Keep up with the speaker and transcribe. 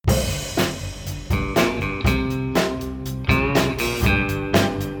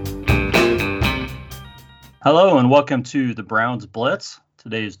Hello and welcome to the Browns Blitz.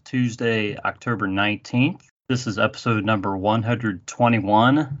 Today is Tuesday, October 19th. This is episode number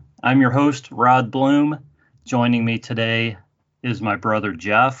 121. I'm your host, Rod Bloom. Joining me today is my brother,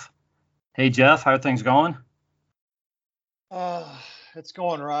 Jeff. Hey, Jeff, how are things going? It's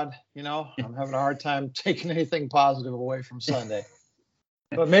going, Rod. I'm having a hard time taking anything positive away from Sunday.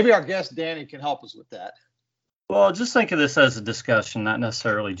 But maybe our guest, Danny, can help us with that. Well, just think of this as a discussion, not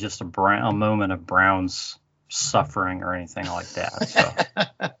necessarily just a moment of Browns suffering or anything like that.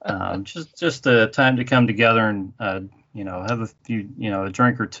 So just a time to come together and have a few a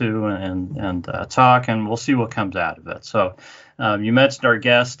drink or two and talk, and we'll see what comes out of it. So you mentioned our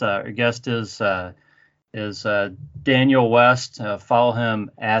guest. Our guest is Daniel West. Follow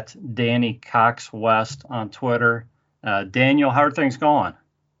him at Danny Cox West on Twitter. Daniel, how are things going?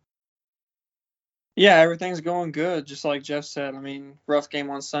 Yeah, everything's going good. Just like Jeff said, rough game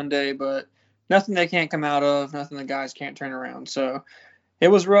on Sunday, but nothing they can't come out of, nothing the guys can't turn around. So it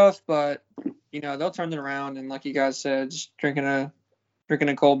was rough, but they'll turn it around. And like you guys said, just drinking a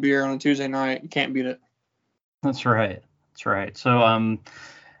cold beer on a Tuesday night, you can't beat it. That's right. So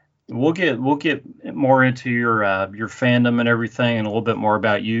we'll get more into your fandom and everything, and a little bit more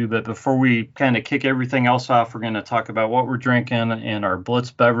about you. But before we kind of kick everything else off, we're going to talk about what we're drinking and our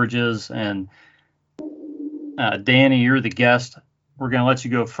Blitz beverages. And Danny, you're the guest. We're going to let you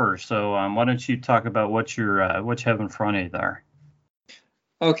go first. So why don't you talk about what you have in front of you there?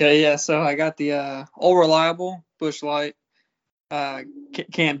 Okay, yeah. So I got the Old Reliable Busch Light.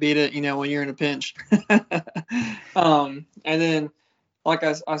 Can't beat it, when you're in a pinch. And then, like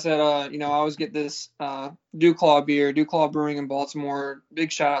I said, I always get this Dew Claw beer, Dew Claw Brewing in Baltimore.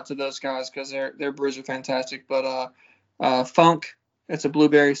 Big shout out to those guys because their brews are fantastic. But Funk, it's a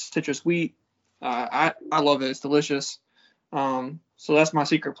blueberry citrus wheat. I love it. It's delicious. So that's my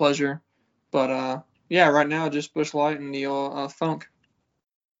secret pleasure. But right now just Busch Light and the Funk.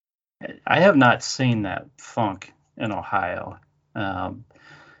 I have not seen that Funk in Ohio. I've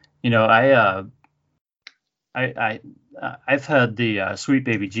had the Sweet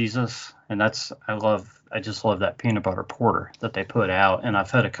Baby Jesus, and I just love that peanut butter porter that they put out, and I've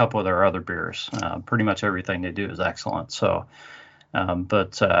had a couple of their other beers. Pretty much everything they do is excellent. So,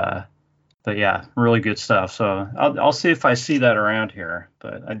 but yeah, really good stuff. So I'll see if I see that around here.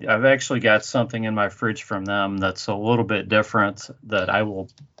 But I've actually got something in my fridge from them that's a little bit different that I will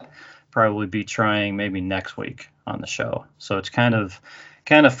probably be trying maybe next week on the show. So it's kind of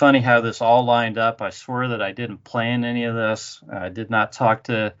funny how this all lined up. I swear that I didn't plan any of this. I did not talk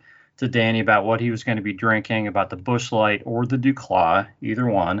to Danny about what he was going to be drinking, about the Busch Light or the Dew Claw, either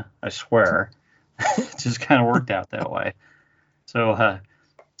one. I swear, it just kind of worked out that way. So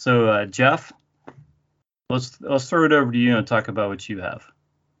Jeff, let's throw it over to you and talk about what you have.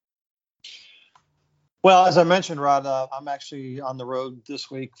 Well, as I mentioned, Rod, I'm actually on the road this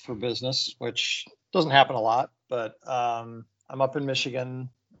week for business, which doesn't happen a lot, but I'm up in Michigan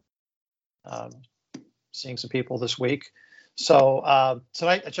seeing some people this week. So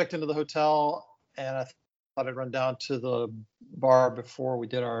tonight I checked into the hotel and I thought I'd run down to the bar before we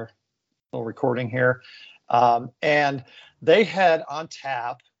did our little recording here. And they had on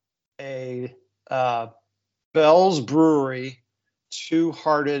tap a Bell's Brewery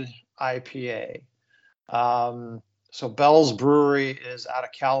Two-Hearted IPA. So Bell's Brewery is out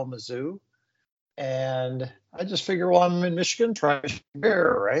of Kalamazoo, and I just figure, well, I'm in Michigan, try Michigan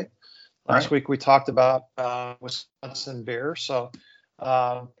beer, right? Last week we talked about Wisconsin beer. So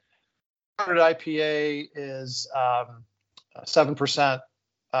IPA is 7%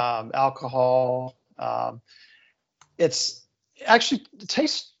 alcohol. It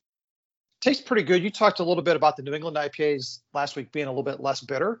tastes pretty good. You talked a little bit about the New England IPAs last week being a little bit less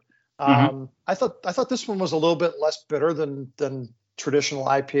bitter. I thought this one was a little bit less bitter than traditional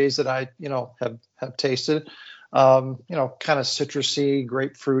IPAs that I have tasted. Kind of citrusy,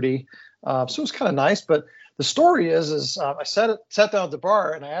 grapefruity. So it was kind of nice. But the story is I sat down at the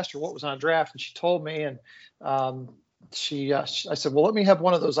bar and I asked her what was on draft, and she told me, and I said, well, let me have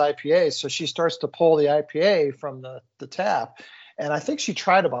one of those IPAs. So she starts to pull the IPA from the tap, and I think she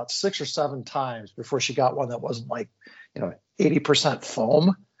tried about 6 or 7 times before she got one that wasn't 80%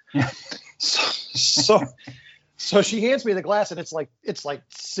 foam. Yeah. So she hands me the glass and it's like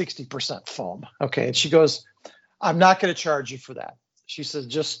 60% foam. Okay. And she goes, I'm not going to charge you for that. She says,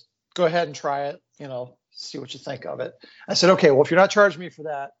 just go ahead and try it, see what you think of it. I said, okay, well, if you're not charging me for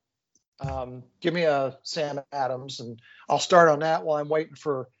that, give me a Sam Adams and I'll start on that while I'm waiting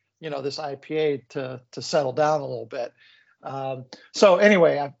for, this IPA to settle down a little bit. So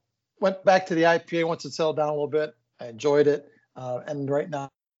anyway, I went back to the IPA once it settled down a little bit. I enjoyed it. And right now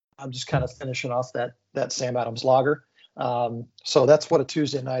I'm just kind of finishing off that that Sam Adams lager. So that's what a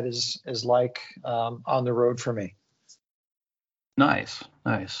Tuesday night is like on the road for me. Nice.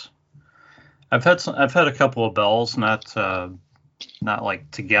 I've had a couple of Bells, not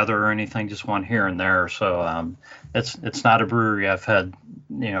like together or anything, just one here and there. So it's not a brewery I've had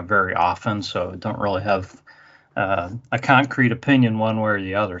very often, so I don't really have a concrete opinion one way or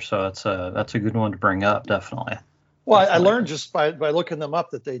the other. So that's a good one to bring up, definitely. Well, Definitely. I learned just by looking them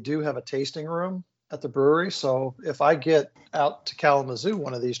up that they do have a tasting room at the brewery. So if I get out to Kalamazoo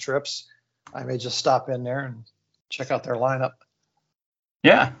one of these trips, I may just stop in there and check out their lineup.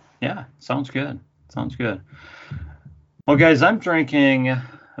 Yeah, sounds good. Well, guys, I'm drinking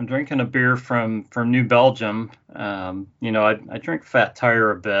a beer from New Belgium. I drink Fat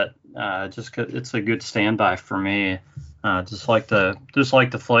Tire a bit, just 'cause it's a good standby for me. Just like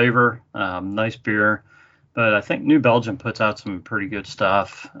the flavor, nice beer. But I think New Belgium puts out some pretty good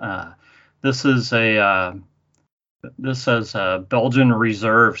stuff. This says Belgian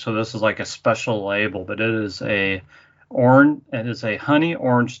Reserve, so this is like a special label, but it is a honey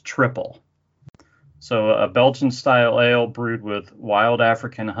orange triple. So a Belgian style ale brewed with wild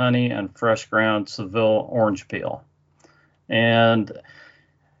African honey and fresh ground Seville orange peel. And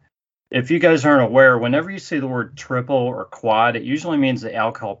if you guys aren't aware, whenever you see the word triple or quad, it usually means the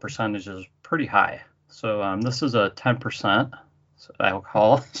alcohol percentage is pretty high. So this is a 10%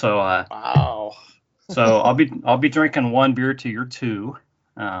 alcohol. So wow. So I'll be drinking one beer to your two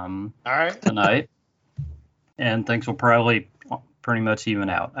All right. tonight, and things will probably pretty much even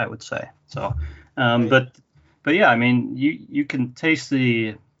out, I would say. So, but yeah, I mean, you can taste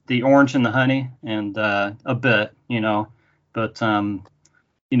the orange and the honey and a bit, but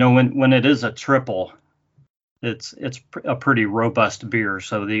when it is a triple, it's a pretty robust beer.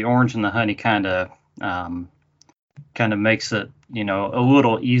 So the orange and the honey kind of makes it a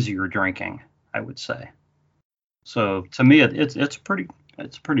little easier drinking, I would say. So to me, it's a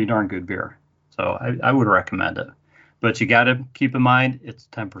pretty darn good beer. So I would recommend it. But you got to keep in mind it's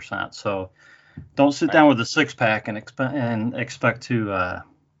 10%. So don't sit down with a 6-pack and expect to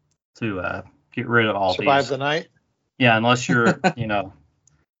get rid of all survive these. the night. Yeah, unless you're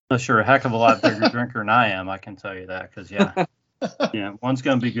a heck of a lot bigger drinker than I am, I can tell you that. Because one's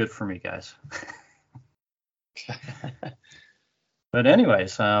gonna be good for me, guys. But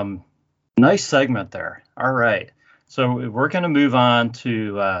anyways, nice segment there. All right, so we're gonna move on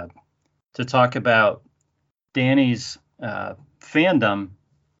to talk about Danny's fandom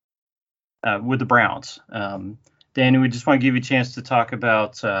with the Browns. Danny, we just want to give you a chance to talk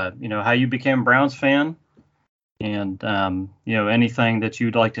about how you became a Browns fan, and anything that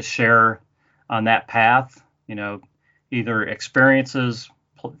you'd like to share on that path. Either experiences,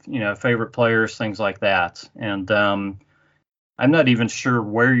 favorite players, things like that. And I'm not even sure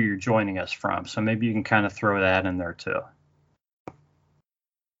where you're joining us from, so maybe you can kind of throw that in there too.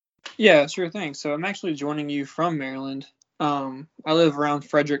 Yeah, sure thing. So I'm actually joining you from Maryland. I live around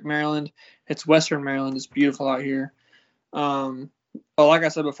Frederick, Maryland. It's Western Maryland. It's beautiful out here. But like I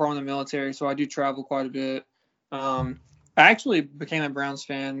said before, I'm in the military, so I do travel quite a bit. I actually became a Browns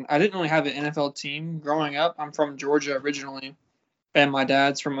fan. I didn't really have an NFL team growing up. I'm from Georgia originally, and my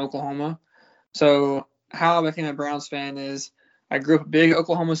dad's from Oklahoma. So how I became a Browns fan is I grew up a big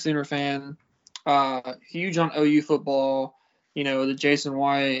Oklahoma Sooner fan, huge on OU football. The Jason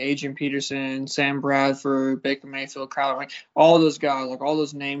White, Adrian Peterson, Sam Bradford, Baker Mayfield, Kyler, like all those guys, like all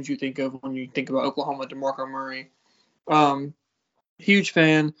those names you think of when you think about Oklahoma, DeMarco Murray. Huge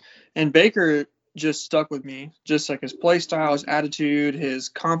fan. And Baker just stuck with me, just like his play style, his attitude, his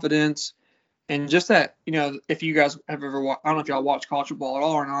confidence, and just that, if you guys have ever watched, I don't know if y'all watch college football at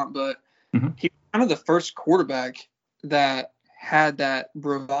all or not, but he was kind of the first quarterback that had that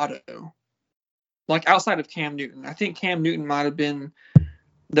bravado. Like outside of Cam Newton. I think Cam Newton might have been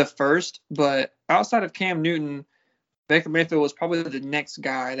the first, but outside of Cam Newton, Baker Mayfield was probably the next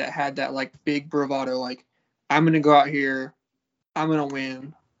guy that had that like big bravado, like I'm going to go out here, I'm going to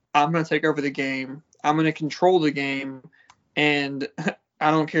win, I'm going to take over the game, I'm going to control the game, and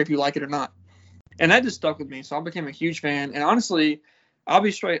I don't care if you like it or not. And that just stuck with me, so I became a huge fan. And honestly, I'll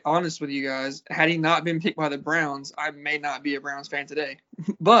be straight honest with you guys. Had he not been picked by the Browns, I may not be a Browns fan today.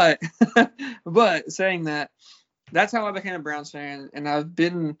 But saying that, that's how I became a Browns fan, and I've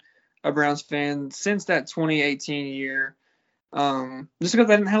been a Browns fan since that 2018 year. Just because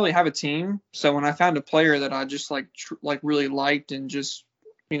I didn't really have a team, so when I found a player that I just really liked and just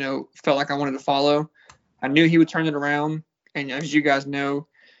felt like I wanted to follow, I knew he would turn it around. And as you guys know,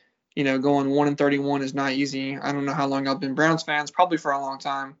 going 1-31 is not easy. I don't know how long I've been Browns fans, probably for a long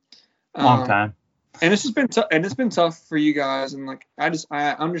time. Long time. And it's just been tough for you guys. And like, I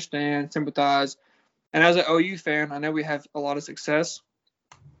understand, sympathize. And as an OU fan, I know we have a lot of success,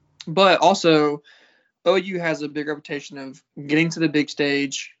 but also OU has a big reputation of getting to the big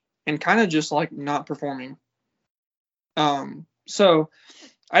stage and kind of just like not performing. So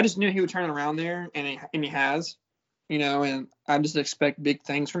I just knew he would turn it around there, and he has, and I just expect big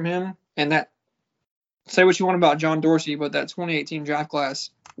things from him. And that, say what you want about John Dorsey, but that 2018 draft class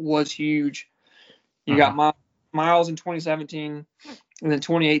was huge. You got Miles in 2017, and then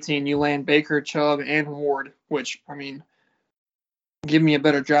 2018 you land Baker, Chubb, and Ward, which, I mean, give me a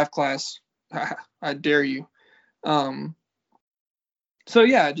better draft class. I dare you. So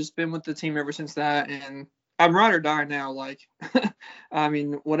yeah, I've just been with the team ever since that, and I'm ride or die now. Like, I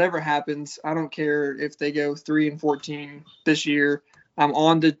mean, whatever happens, I don't care if they go 3-14 this year. I'm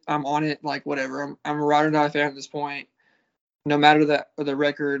on it. Like, whatever. I'm a ride or die fan at this point, no matter the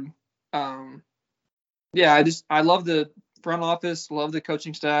record. Yeah, I love the front office, love the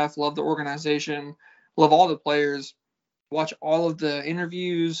coaching staff, love the organization, love all the players. Watch all of the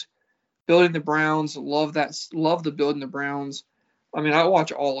interviews. Building the Browns, love the building the Browns. I mean, I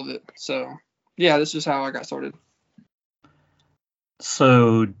watch all of it. So, yeah, this is how I got started.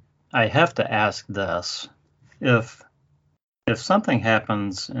 So I have to ask this: if something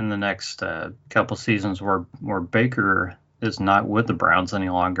happens in the next couple seasons where Baker is not with the Browns any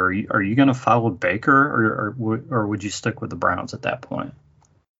longer, are you going to follow Baker, or would you stick with the Browns at that point?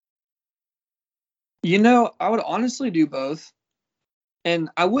 I would honestly do both, and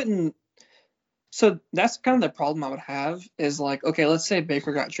I wouldn't. So that's kind of the problem I would have is like, okay, let's say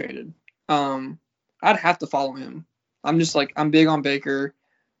Baker got traded. I'd have to follow him. I'm big on Baker.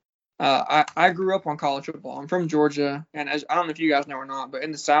 I grew up on college football. I'm from Georgia, and I don't know if you guys know or not, but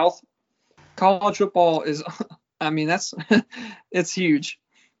in the South, college football is, I mean, it's huge.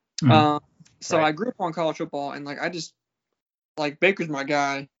 So right. I grew up on college football, and Baker's my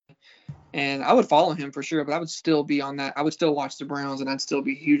guy. And I would follow him for sure, but I would still be on that. I would still watch the Browns, and I'd still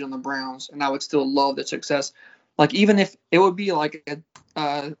be huge on the Browns, and I would still love the success. Like, even if it would be like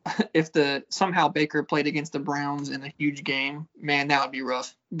if somehow Baker played against the Browns in a huge game, man, that would be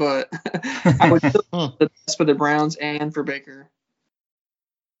rough. But I would still do the best for the Browns and for Baker.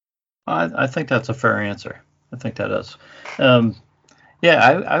 I think that's a fair answer. I think that is. Yeah,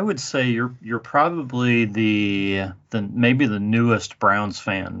 I would say you're probably maybe the newest Browns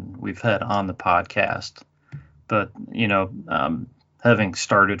fan we've had on the podcast, but having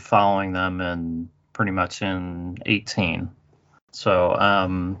started following them in pretty much in 2018, so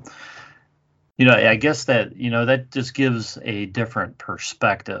I guess that that just gives a different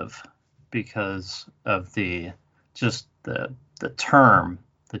perspective because of the term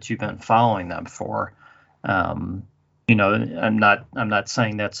that you've been following them for. I'm not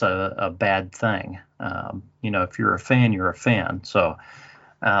saying that's a bad thing. If you're a fan, you're a fan. So,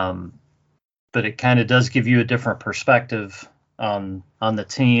 but it kind of does give you a different perspective on the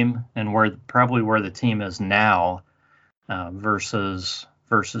team and where the team is now versus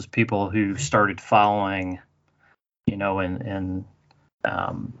people who started following, in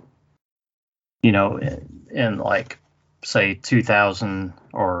like say 2000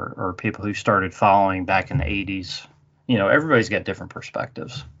 or people who started following back in the 80s. Everybody's got different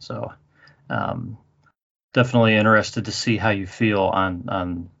perspectives. So definitely interested to see how you feel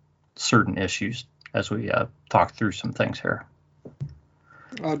on certain issues as we talk through some things here.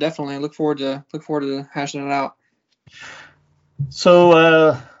 Oh, definitely. Look forward to hashing it out.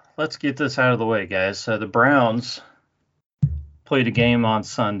 So let's get this out of the way, guys. The Browns played a game on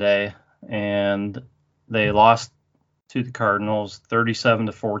Sunday, and they lost to the Cardinals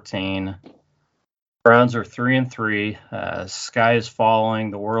 37-14. Browns are 3-3. Sky is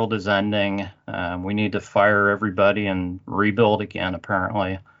falling. The world is ending. We need to fire everybody and rebuild again,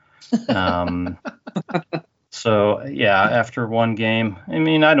 apparently. So, yeah, after one game, I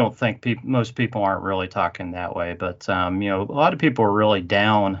mean, I don't think most people aren't really talking that way, but, a lot of people are really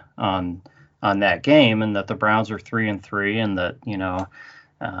down on that game and that the Browns are 3-3 and that,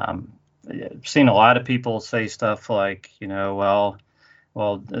 I've seen a lot of people say stuff like, well,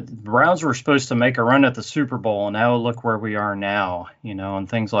 the Browns were supposed to make a run at the Super Bowl, and now look where we are now, and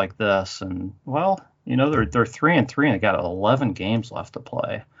things like this. And, well, they're 3-3 and they got 11 games left to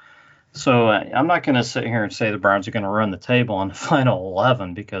play. So I'm not going to sit here and say the Browns are going to run the table in the final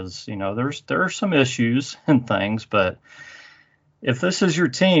 11 because, there are some issues and things. But if this is your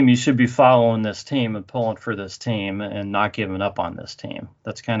team, you should be following this team and pulling for this team and not giving up on this team.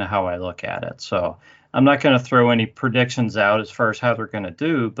 That's kind of how I look at it. So I'm not going to throw any predictions out as far as how they're going to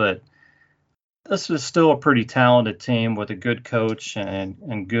do, but this is still a pretty talented team with a good coach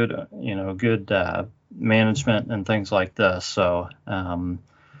and good, good management and things like this. So,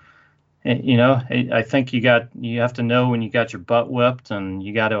 I think you have to know when you got your butt whipped, and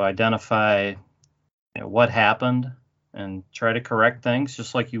you got to identify what happened and try to correct things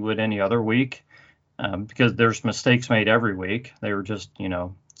just like you would any other week, because there's mistakes made every week. They were just,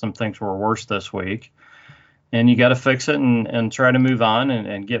 some things were worse this week, and you got to fix it and try to move on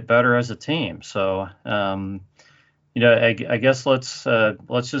and get better as a team. So, I guess let's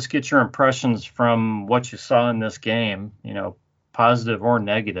just get your impressions from what you saw in this game, positive or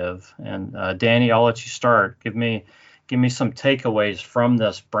negative. And Danny, I'll let you start. Give me some takeaways from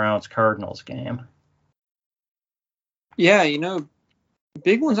this Browns Cardinals game. Yeah,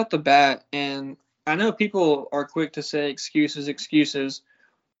 big ones at the bat, and I know people are quick to say excuses,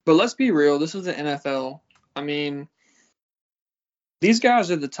 but let's be real. This is the NFL. I mean, these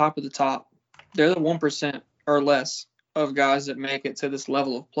guys are the top of the top. They're the 1% or less of guys that make it to this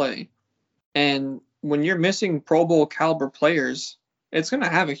level of play. And when you're missing Pro Bowl caliber players, it's going to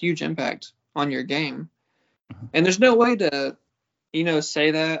have a huge impact on your game. And there's no way to,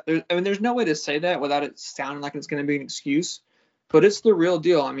 say that. There's no way to say that without it sounding like it's going to be an excuse. But it's the real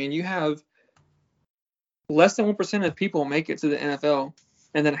deal. I mean, you have less than 1% of people make it to the NFL.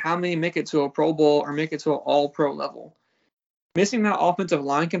 And then how many make it to a Pro Bowl or make it to an all-pro level? Missing that offensive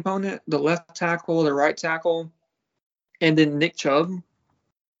line component, the left tackle, the right tackle, and then Nick Chubb,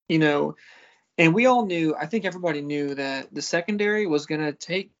 and we all knew, I think everybody knew that the secondary was going to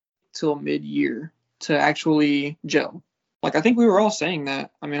take till mid-year to actually gel. Like, I think we were all saying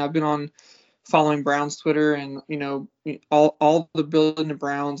that. I mean, I've been on following Browns Twitter and, all the building the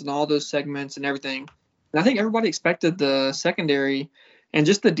Browns and all those segments and everything. And I think everybody expected the secondary and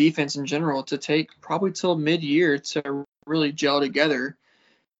just the defense in general to take probably till mid-year to really gel together.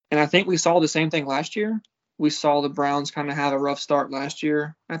 And I think we saw the same thing last year. We saw the Browns kind of have a rough start last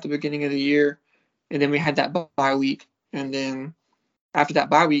year at the beginning of the year. And then we had that bye week. And then after that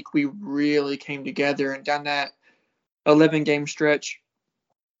bye week, we really came together. And down that 11-game stretch,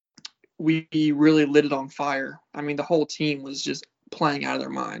 we really lit it on fire. I mean, the whole team was just playing out of their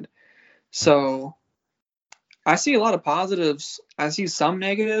mind. So I see a lot of positives. I see some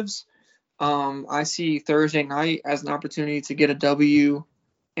negatives. I see Thursday night as an opportunity to get a W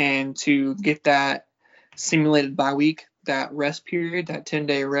and to get that simulated bye week. That rest period, that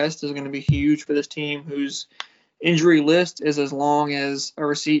 10-day rest, is going to be huge for this team whose injury list is as long as a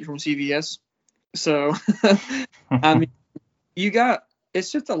receipt from CVS. So, I mean,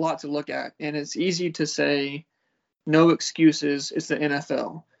 it's just a lot to look at, and it's easy to say no excuses. It's the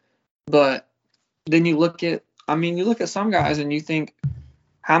NFL. But then you look at some guys and you think,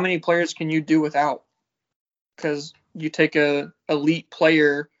 how many players can you do without? Because you take a elite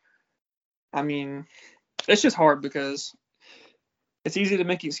player. I mean, it's just hard because it's easy to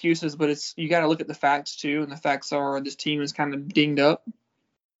make excuses, but you got to look at the facts too. And the facts are this team is kind of dinged up.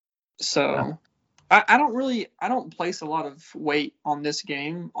 So yeah. I don't place a lot of weight on this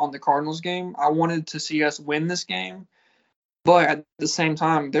game, on the Cardinals game. I wanted to see us win this game, but at the same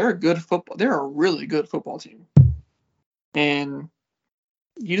time, they're a really good football team. And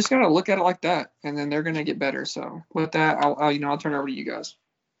you just got to look at it like that, and then they're going to get better. So with that, I'll turn it over to you guys.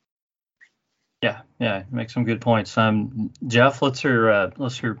 Yeah, make some good points. Jeff, let's hear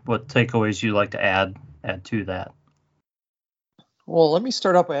what takeaways you'd like to add to that. Well, let me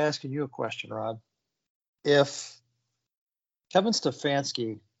start out by asking you a question, Rod. If Kevin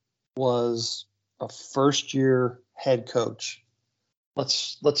Stefanski was a first-year head coach,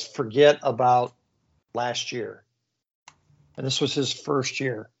 let's forget about last year, and this was his first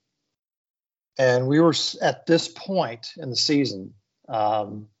year, and we were at this point in the season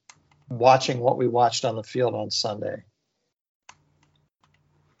watching what we watched on the field on Sunday,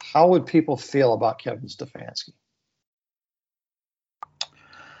 how would people feel about Kevin Stefanski?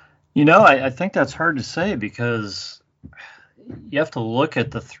 I think that's hard to say because you have to look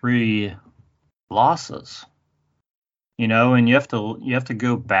at the 3 losses, and you have to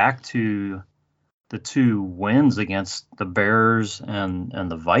go back to the 2 wins against the Bears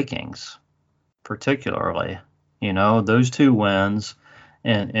and the Vikings, particularly, those 2 wins,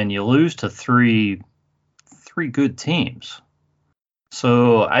 and you lose to 3 good teams.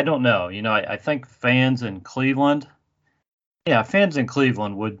 So I don't know, I think fans in Cleveland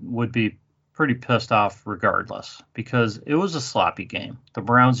would be pretty pissed off regardless, because it was a sloppy game. The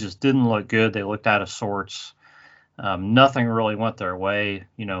Browns just didn't look good. They looked out of sorts. Nothing really went their way,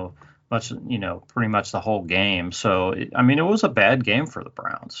 pretty much the whole game. So, it was a bad game for the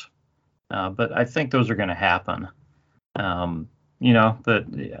Browns. But I think those are going to happen. But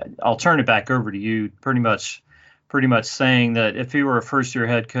I'll turn it back over to you, pretty much saying that if he were a first-year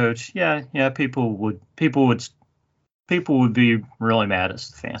head coach, people would be really mad at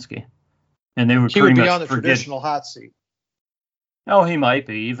Stefanski. and they would he would pretty be much on the forget. traditional hot seat. Oh, he might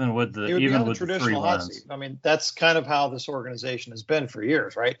be even with He would be on the the three traditional hot wins. seat. I mean, that's kind of how this organization has been for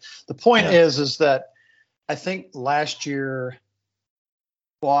years, right? The point Yeah. is that I think last year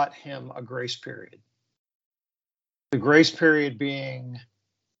bought him a grace period. The grace period being,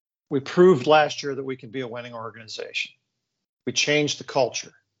 we proved last year that we can be a winning organization. We changed the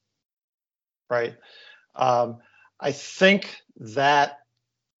culture, right? I think that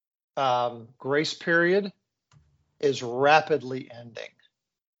grace period is rapidly ending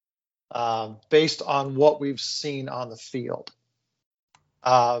based on what we've seen on the field.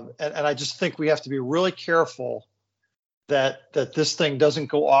 And I just think we have to be really careful that this thing doesn't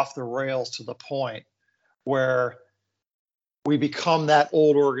go off the rails to the point where we become that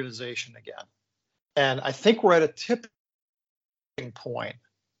old organization again. And I think we're at a tipping point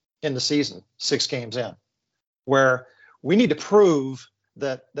in the season, 6 games in, where we need to prove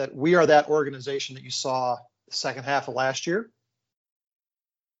that we are that organization that you saw the second half of last year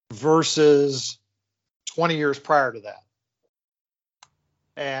versus 20 years prior to that.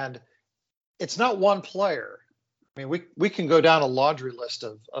 And it's not one player. I mean, we can go down a laundry list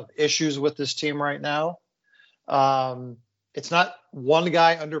of issues with this team right now. It's not one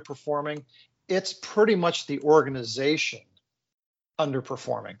guy underperforming. It's pretty much the organization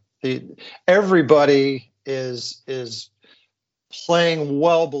underperforming. Everybody is playing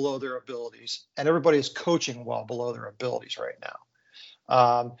well below their abilities, and everybody is coaching well below their abilities right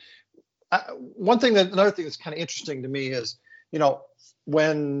now. Another thing that's kind of interesting to me is,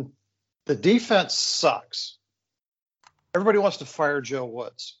 when the defense sucks, everybody wants to fire Joe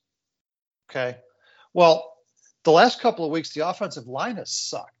Woods. Okay. Well, the last couple of weeks, the offensive line has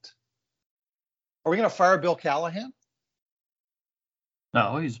sucked. Are we going to fire Bill Callahan?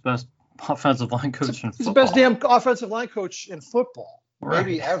 No, he's the best offensive line coach in football. He's the best damn offensive line coach in football, Right.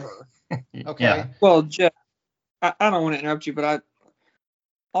 maybe ever. Okay. Yeah. Well, Jeff, I don't want to interrupt you, but I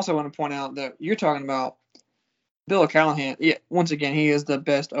also want to point out that you're talking about Bill Callahan. Yeah, once again, he is the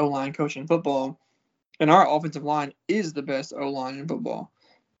best O-line coach in football, and our offensive line is the best O-line in football.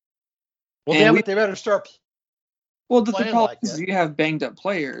 Well, And damn it, they better start. Well, the playing problem like is it. you have banged up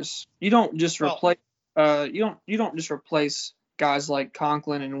players. You don't just Well- replace. You don't just replace guys like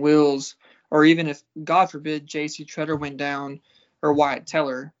Conklin and Wills, or even if, God forbid, J.C. Treader went down or Wyatt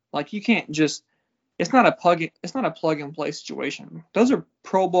Teller. Like, you can't just. It's not a plug and play situation. Those are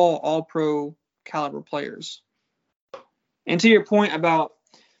Pro Bowl, All Pro caliber players. And to your point about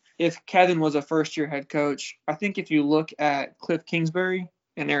if Kevin was a first year head coach, I think if you look at Cliff Kingsbury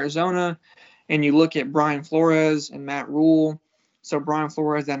in Arizona, and you look at Brian Flores and Matt Rule, so Brian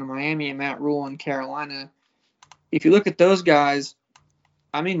Flores down in Miami and Matt Rule in Carolina. If you look at those guys,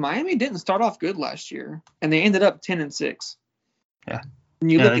 I mean, Miami didn't start off good last year, and they ended up 10-6. Yeah.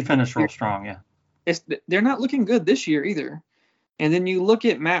 And you They finished real strong. Yeah. They're not looking good this year either. And then you look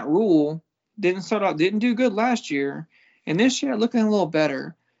at Matt Rule, didn't do good last year, and this year looking a little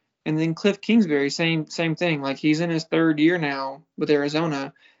better. And then Cliff Kingsbury, same thing. Like, he's in his 3rd year now with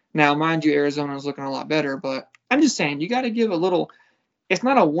Arizona. Now, mind you, Arizona's looking a lot better, but I'm just saying, you got to give a little. It's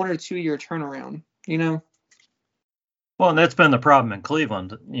not a 1 or 2 year turnaround, Well, and that's been the problem in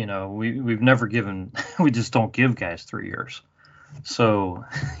Cleveland. We've never given. We just don't give guys 3 years. So,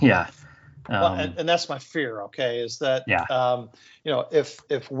 yeah. Well, and that's my fear. Okay, is that Yeah.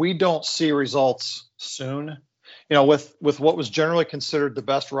 If we don't see results soon, with what was generally considered the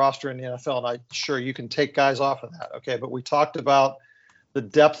best roster in the NFL, and I'm sure you can take guys off of that. Okay, but we talked about the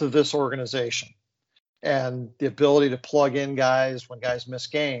depth of this organization and the ability to plug in guys when guys miss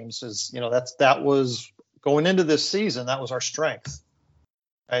games is, that was going into this season. That was our strength.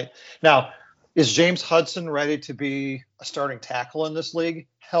 Right now, is James Hudson ready to be a starting tackle in this league?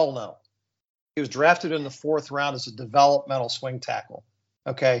 Hell no. He was drafted in the 4th round as a developmental swing tackle.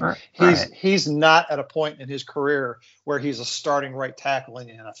 Okay. Right. He's not at a point in his career where he's a starting right tackle in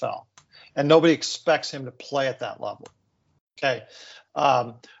the NFL, and nobody expects him to play at that level. Okay.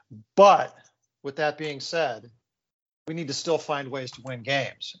 But with that being said, we need to still find ways to win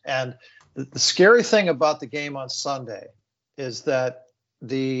games. And the scary thing about the game on Sunday is that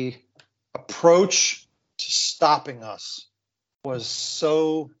the approach to stopping us was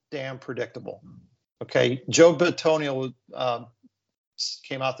so damn predictable. Okay. Joe Bitonio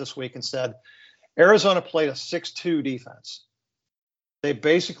came out this week and said Arizona played a 6-2 defense. They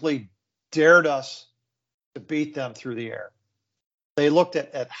basically dared us to beat them through the air. They looked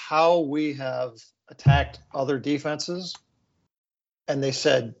at how we have attacked other defenses, and they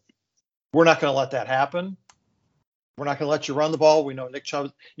said, we're not going to let that happen. We're not going to let you run the ball. We know Nick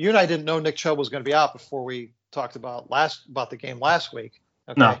Chubb. You and I didn't know Nick Chubb was going to be out before we talked about the game last week.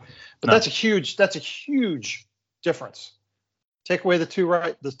 Okay, No, but no. that's a huge difference. Take away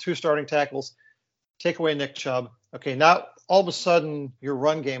the two starting tackles. Take away Nick Chubb. Okay, now all of a sudden your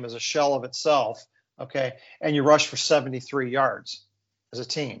run game is a shell of itself. Okay, and you rush for 73 yards as a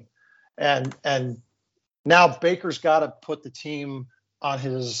team, and now Baker's got to put the team on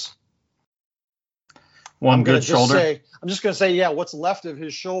his. One good shoulder. I'm just going to say, yeah, what's left of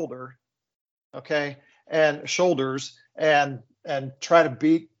his shoulder, okay, and shoulders, and try to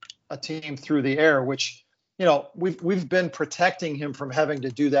beat a team through the air, which, you know, we've been protecting him from having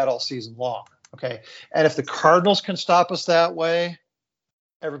to do that all season long, okay. And if the Cardinals can stop us that way,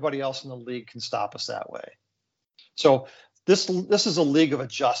 everybody else in the league can stop us that way. So this is a league of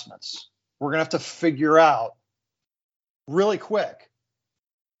adjustments. We're going to have to figure out really quick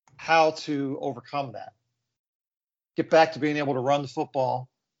how to overcome that. Get back to being able to run the football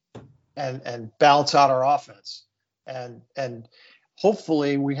and balance out our offense. And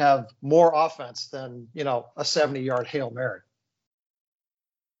hopefully we have more offense than, you know, a 70-yard Hail Mary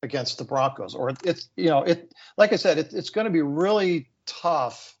against the Broncos. Or it's, you know, like I said, it's going to be really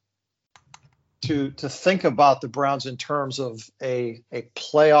tough to think about the Browns in terms of a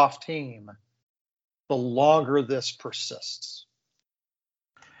playoff team the longer this persists.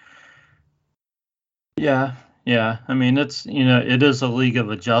 Yeah. I mean, it's, you know, it is a league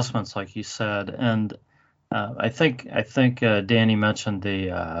of adjustments, like you said, and I think Danny mentioned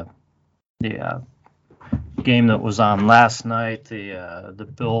the game that was on last night, the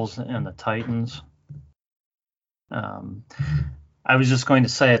Bills and the Titans. I was just going to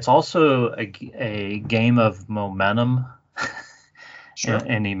say it's also a game of momentum. Sure.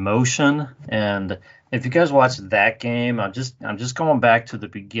 and emotion. And if you guys watched that game, I'm just going back to the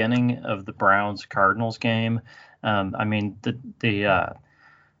beginning of the Browns Cardinals game. I mean, the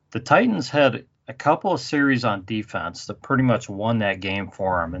Titans had a couple of series on defense that pretty much won that game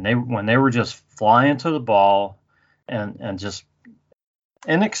for them, and when they were just flying to the ball and just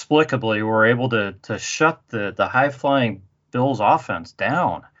inexplicably were able to shut the high flying Bills offense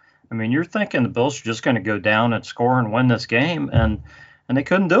down. I mean, you're thinking the Bills are just going to go down and score and win this game, and they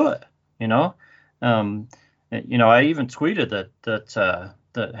couldn't do it. You know, I even tweeted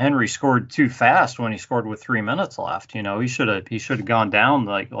that Henry scored too fast when he scored with 3 minutes left. You know, he should have gone down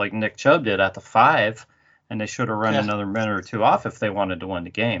like Nick Chubb did at the 5, and they should have run another minute or two off if they wanted to win the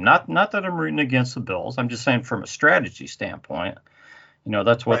game. Not that I'm rooting against the Bills. I'm just saying from a strategy standpoint, you know,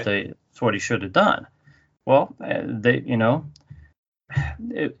 that's what he should have done. Well, it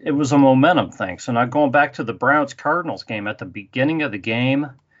was a momentum thing. So now going back to the Browns Cardinals game at the beginning of the game,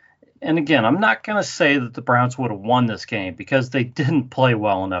 and again, I'm not going to say that the Browns would have won this game because they didn't play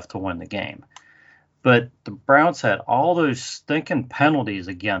well enough to win the game. But the Browns had all those stinking penalties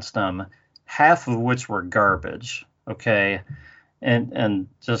against them, half of which were garbage. Okay, and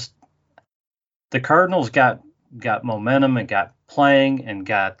just the Cardinals got momentum and got playing and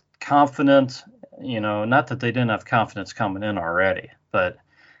got confident. You know, not that they didn't have confidence coming in already, but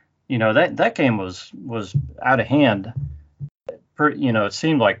you know that game was out of hand. You know, it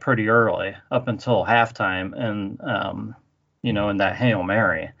seemed like pretty early up until halftime, and in that Hail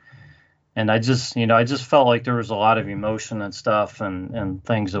Mary, and I just felt like there was a lot of emotion and stuff and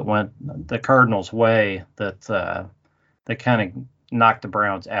things that went the Cardinals' way that kind of knocked the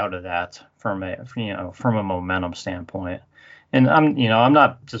Browns out of that from a momentum standpoint. And I'm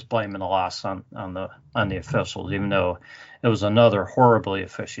not just blaming the loss on the officials, even though it was another horribly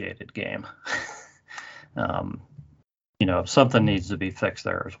officiated game. Something needs to be fixed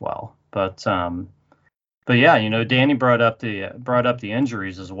there as well. But yeah, Danny brought up the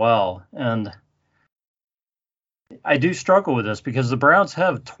injuries as well, and I do struggle with this because the Browns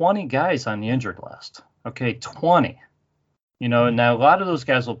have 20 guys on the injured list. Okay, 20. Now a lot of those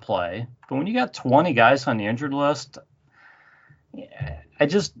guys will play, but when you got 20 guys on the injured list, I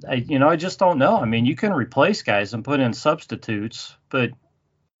just don't know. I mean, you can replace guys and put in substitutes, but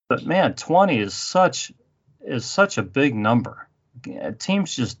man, 20 is such a big number.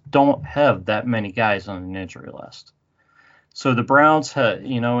 Teams just don't have that many guys on an injury list. So the Browns have,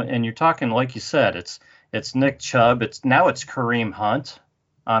 and you're talking, like you said, it's Nick Chubb. It's Kareem Hunt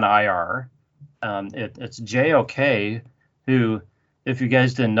on IR. It's JOK, who, if you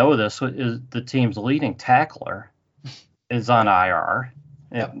guys didn't know this, is the team's leading tackler, is on IR.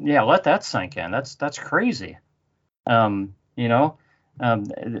 Yeah, let that sink in. That's crazy. That's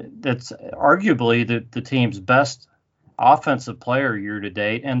arguably the team's best offensive player year to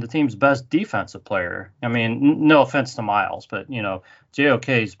date and the team's best defensive player. I mean, no offense to Miles, but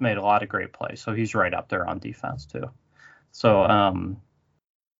JOK's made a lot of great plays, so he's right up there on defense too. So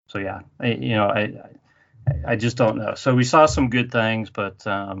yeah, I just don't know. So we saw some good things, but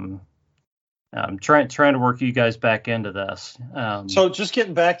I'm trying to work you guys back into this. So just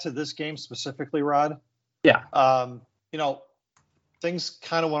getting back to this game specifically, Rod. Yeah. Things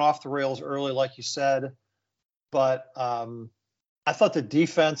kind of went off the rails early, like you said, but I thought the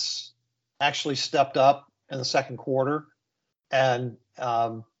defense actually stepped up in the second quarter and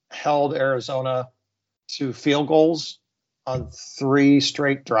held Arizona to field goals on 3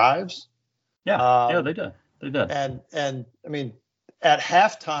 straight drives. Yeah, they did. They did. And I mean, at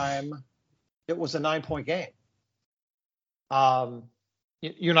halftime, it was a 9-point game.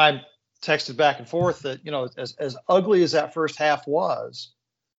 You and I texted back and forth that, as ugly as that first half was,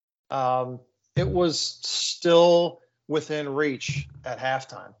 it was still within reach at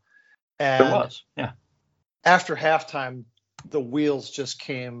halftime. And it was, yeah. After halftime, the wheels just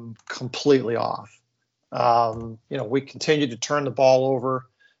came completely off. We continued to turn the ball over.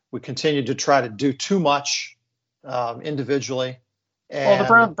 We continued to try to do too much individually. And,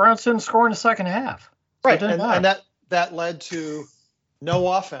 well, the Browns didn't score in the second half. So right, and that led to no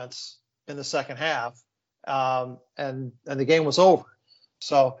offense in the second half, and the game was over.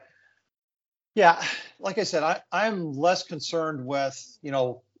 So, yeah, like I said, I'm less concerned with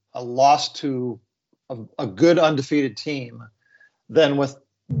a loss to a good undefeated team than with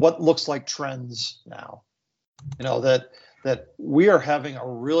what looks like trends now. That we are having a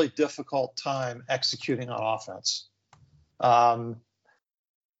really difficult time executing on offense.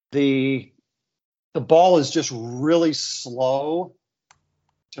 The ball is just really slow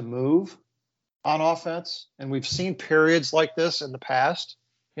to move on offense, and we've seen periods like this in the past,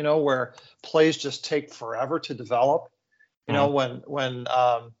 where plays just take forever to develop. When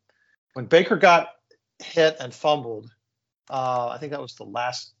Baker got hit and fumbled, I think that was the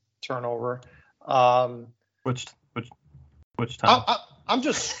last turnover. Which time? I'm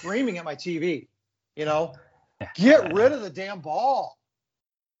just screaming at my TV. Get rid of the damn ball.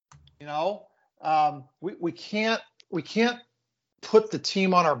 We can't put the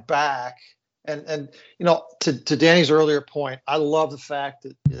team on our back. And to Danny's earlier point, I love the fact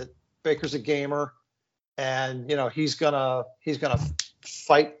that Baker's a gamer, and he's gonna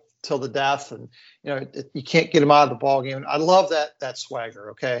fight till the death, and you can't get him out of the ball game. I love that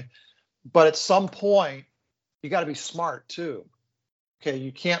swagger. Okay, but at some point you got to be smart too. Okay,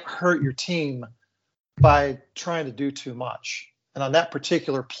 you can't hurt your team by trying to do too much. And on that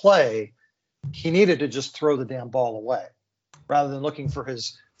particular play, he needed to just throw the damn ball away rather than looking for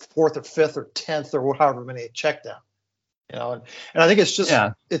his 4th or 5th or 10th or however many check down. And I think it's just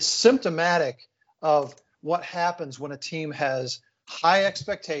it's symptomatic of what happens when a team has high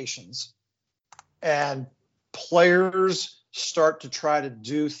expectations and players start to try to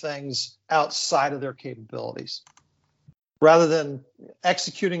do things outside of their capabilities. Rather than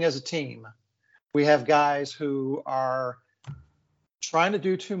executing as a team, we have guys who are trying to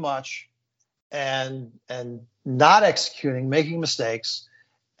do too much and not executing, making mistakes,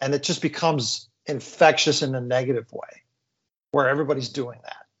 and it just becomes infectious in a negative way where everybody's doing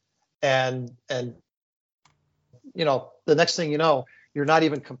that. And the next thing you know, you're not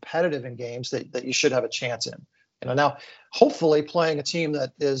even competitive in games that you should have a chance in. Now hopefully playing a team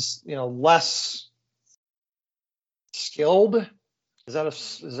that is less skilled, is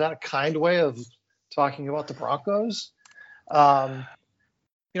that a kind way of talking about the Broncos?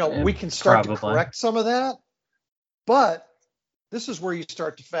 We can start to correct some of that, but this is where you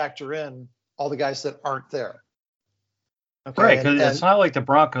start to factor in all the guys that aren't there. Okay, right, because it's not like the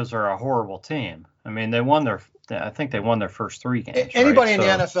Broncos are a horrible team. I mean, I think they won their first 3 games. Anybody in the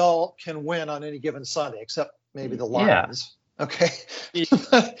NFL can win on any given Sunday, except maybe the Lions. Yeah. Okay.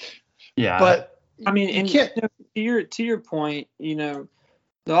 Yeah. But I mean, and to your point, the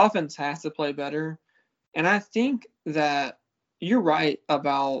offense has to play better, and I think that you're right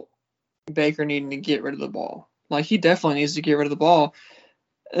about Baker needing to get rid of the ball. Like, he definitely needs to get rid of the ball.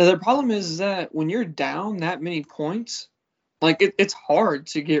 The problem is that when you're down that many points, like it's hard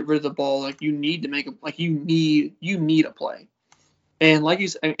to get rid of the ball. Like, you need to you need a play. And like you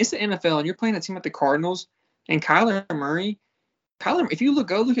said, it's the NFL, and you're playing a team like the Cardinals, and Kyler Murray, if you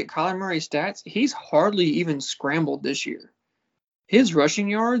go look at Kyler Murray's stats, he's hardly even scrambled this year. His rushing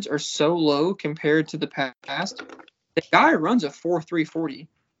yards are so low compared to the past. The guy runs a 4.3 40,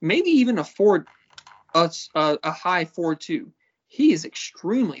 maybe even a high 4.2. He is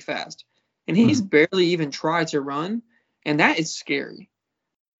extremely fast, and he's barely even tried to run, and that is scary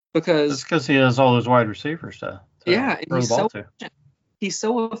because it's because he has all those wide receivers to and throw the ball to. He's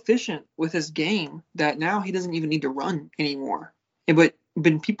so efficient with his game that now he doesn't even need to run anymore. But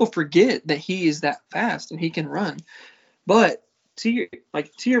people forget that he is that fast and he can run. But to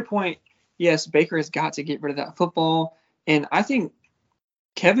your point, yes, Baker has got to get rid of that football. And I think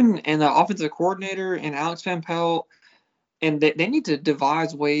Kevin and the offensive coordinator and Alex Van Pelt, and they need to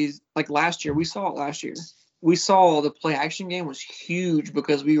devise ways. Like last year, we saw it last year. We saw the play action game was huge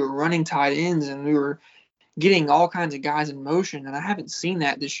because we were running tight ends and we were getting all kinds of guys in motion. And I haven't seen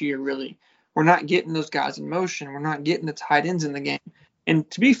that this year, really. We're not getting those guys in motion. We're not getting the tight ends in the game. And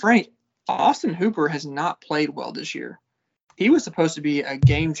to be frank, Austin Hooper has not played well this year. He was supposed to be a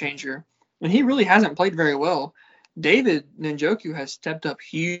game changer, and he really hasn't played very well. David Njoku has stepped up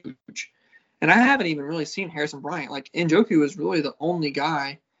huge. And I haven't even really seen Harrison Bryant. Like, Njoku is really the only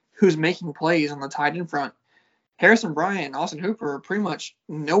guy who's making plays on the tight end front. Harrison Bryant and Austin Hooper are pretty much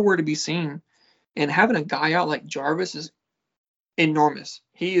nowhere to be seen. And having a guy out like Jarvis is enormous.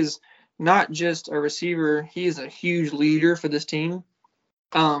 He is not just a receiver. He is a huge leader for this team.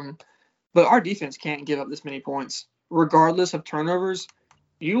 But our defense can't give up this many points, regardless of turnovers.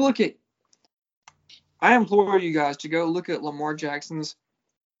 I implore you guys to go look at Lamar Jackson's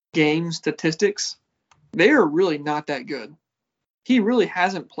game statistics. They are really not that good. He really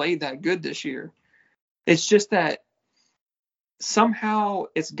hasn't played that good this year. It's just that somehow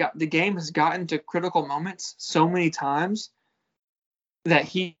the game has gotten to critical moments so many times that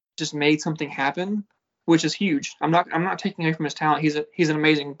he just made something happen, which is huge. I'm not taking away from his talent. He's an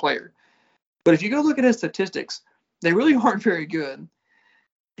amazing player. But if you go look at his statistics, they really aren't very good.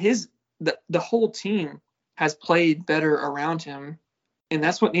 The whole team has played better around him, and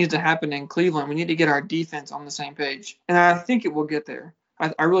that's what needs to happen in Cleveland. We need to get our defense on the same page, and I think it will get there.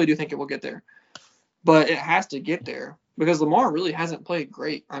 I really do think it will get there. But it has to get there because Lamar really hasn't played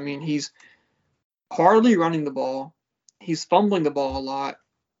great. I mean, he's hardly running the ball. He's fumbling the ball a lot.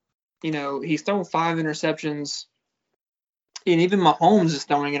 He's thrown 5 interceptions. And even Mahomes is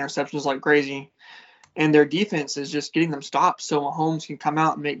throwing interceptions like crazy. And their defense is just getting them stopped so Mahomes can come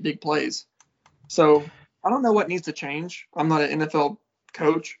out and make big plays. So I don't know what needs to change. I'm not an NFL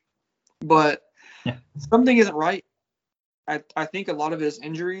coach. But something isn't right. I think a lot of it is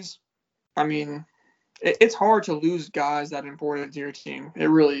injuries. I mean, it's hard to lose guys that important to your team. It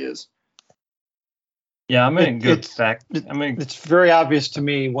really is. Yeah, it's very obvious to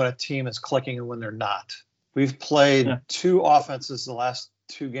me when a team is clicking and when they're not. We've played 2 offenses the last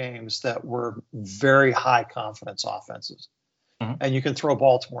 2 games that were very high confidence offenses. Mm-hmm. And you can throw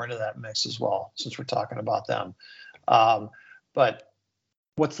Baltimore into that mix as well, since we're talking about them. But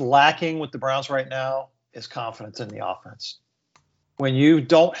what's lacking with the Browns right now is confidence in the offense. When you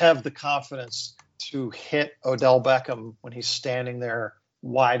don't have the confidence to hit Odell Beckham when he's standing there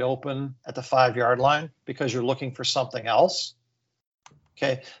wide open at the 5-yard line because you're looking for something else,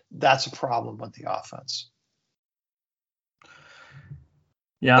 okay, that's a problem with the offense.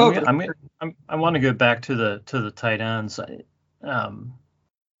 Yeah, I want to go back to the tight ends,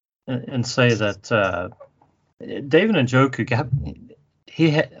 and say that David Njoku he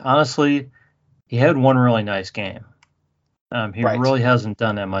had one really nice game. He really hasn't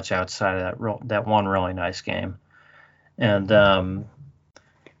done that much outside of that one really nice game, and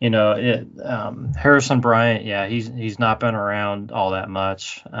Harrison Bryant, he's not been around all that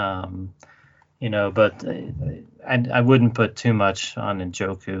much. But I wouldn't put too much on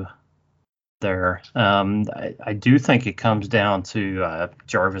Njoku there. I do think it comes down to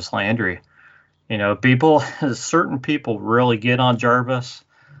Jarvis Landry. Certain people really get on Jarvis,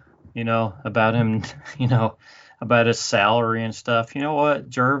 about him, about his salary and stuff. You know what?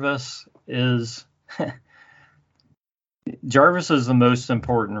 Jarvis is the most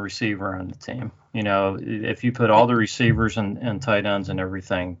important receiver on the team. If you put all the receivers and tight ends and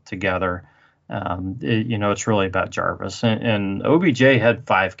everything together, it's really about Jarvis. And OBJ had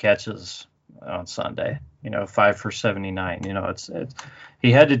 5 catches on Sunday, 5 for 79.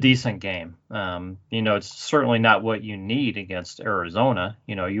 He had a decent game. It's certainly not what you need against Arizona.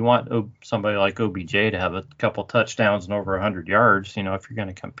 You want somebody like OBJ to have a couple touchdowns and over 100 yards, if you're going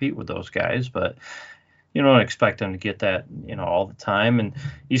to compete with those guys. But you don't expect him to get that, all the time. And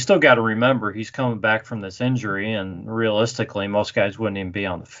you still got to remember he's coming back from this injury, and realistically, most guys wouldn't even be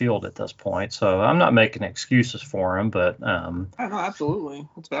on the field at this point. So I'm not making excuses for him, but no, absolutely,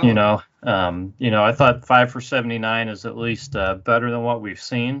 that's valid. I thought 5 for 79 is at least better than what we've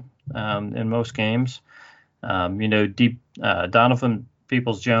seen in most games. Donovan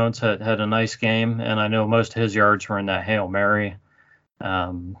Peoples-Jones had a nice game, and I know most of his yards were in that Hail Mary.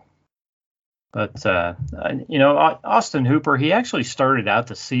 But Austin Hooper, he actually started out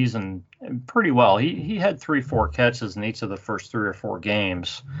the season pretty well. He had 3-4 catches in each of the first 3 or 4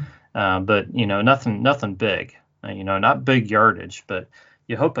 games, but nothing big. Not big yardage. But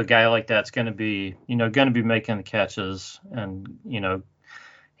you hope a guy like that's going to be making the catches, and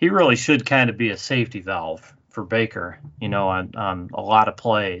he really should kind of be a safety valve for Baker, on a lot of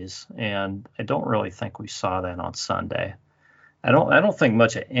plays, and I don't really think we saw that on Sunday. I don't think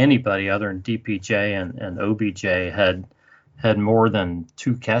much of anybody other than DPJ and OBJ had more than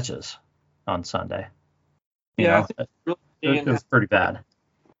 2 catches on Sunday. I think really it was pretty bad.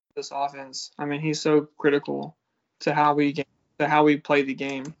 This offense. I mean, he's so critical to how we play the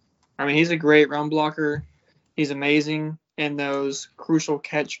game. I mean, he's a great run blocker. He's amazing in those crucial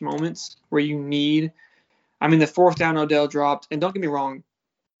catch moments where you need. I mean, the 4th down Odell dropped, and don't get me wrong,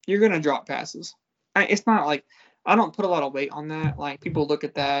 you're gonna drop passes. It's not like I don't put a lot of weight on that. Like, people look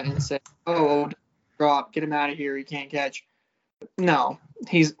at that and say, "Oh, drop, get him out of here. He can't catch." No,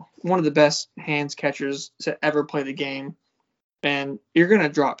 he's one of the best hands catchers to ever play the game, and you're gonna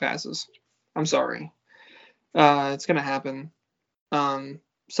drop passes. I'm sorry, it's gonna happen.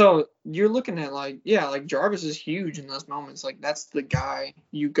 So you're looking at like Jarvis is huge in those moments. Like, that's the guy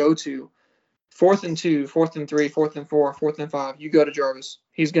you go to. 4th and 2, 4th and 3, 4th and 4, 4th and 5. You go to Jarvis.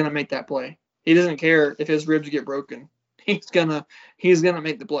 He's gonna make that play. He doesn't care if his ribs get broken. He's gonna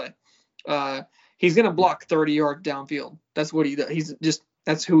make the play. He's gonna block 30 yards downfield. That's what he does.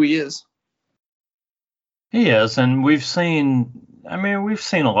 That's who he is. He is, and we've seen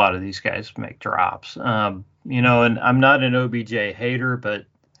a lot of these guys make drops. And I'm not an OBJ hater, but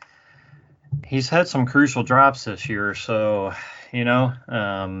he's had some crucial drops this year. So,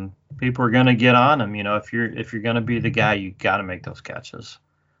 people are going to get on him. If you're going to be the guy, you got to make those catches.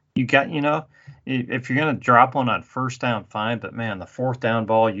 You got, if you're going to drop one on 1st down, fine. But man, the 4th down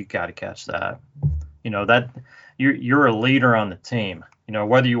ball, you got to catch that. That you're a leader on the team.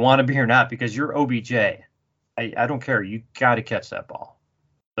 Whether you want to be or not, because you're OBJ. I don't care. You got to catch that ball.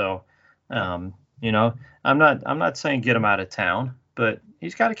 So, I'm not saying get him out of town, but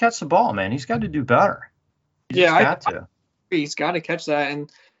he's got to catch the ball, man. He's got to do better. He's got to. He's got to catch that.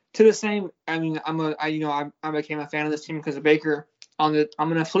 And to the same, I mean, I became a fan of this team because of Baker. I'm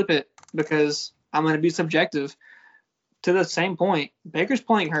going to flip it because I'm going to be subjective. To the same point, Baker's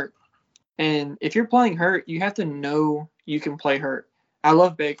playing hurt. And if you're playing hurt, you have to know you can play hurt. I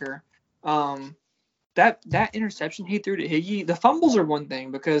love Baker. That interception he threw to Higgy, the fumbles are one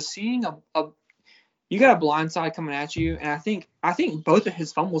thing because seeing you got a blind side coming at you, and I think both of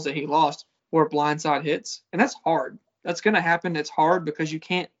his fumbles that he lost were blindside hits, and that's hard. That's going to happen. It's hard because you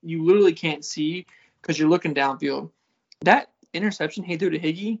literally can't see because you're looking downfield. That interception he threw to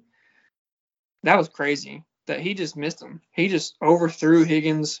Higgy, that was crazy. That he just missed him. He just overthrew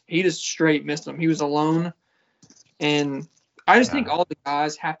Higgins. He just straight missed him. He was alone, and I just think all the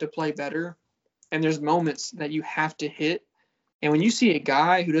guys have to play better. And there's moments that you have to hit. And when you see a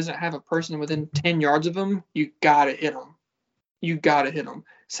guy who doesn't have a person within 10 yards of him, you got to hit him. You got to hit him.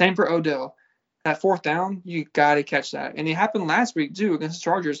 Same for Odell. That 4th down, you got to catch that. And it happened last week, too, against the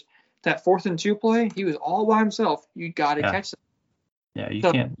Chargers. That 4th and 2 play, he was all by himself. You got to catch that. Yeah,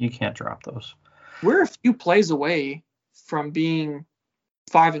 you can't drop those. We're a few plays away from being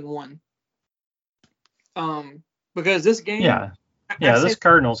 5-1. Because this game. Yeah, this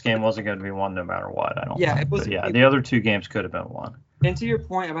Cardinals game wasn't going to be won no matter what. I don't think. It was. But the other 2 games could have been won. And to your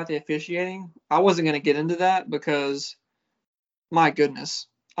point about the officiating, I wasn't going to get into that because, my goodness,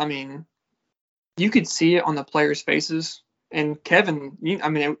 I mean, you could see it on the players' faces. And Kevin,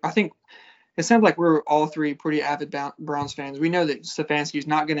 I think it sounds like we're all 3 pretty avid Browns fans. We know that Stefanski's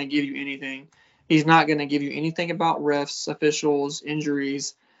not going to give you anything. He's not going to give you anything about refs, officials,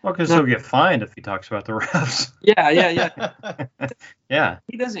 injuries. Well, because he'll get fined if he talks about the refs. Yeah. Yeah.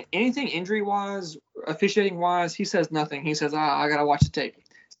 He doesn't anything injury-wise, officiating-wise. He says nothing. He says, I got to watch the tape.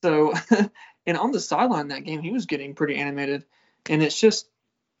 So, and on the sideline that game, he was getting pretty animated. And it's just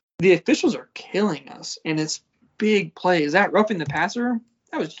the officials are killing us. And it's big plays. That roughing the passer,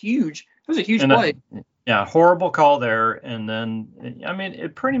 that was huge. That was a huge play. Horrible call there. And then,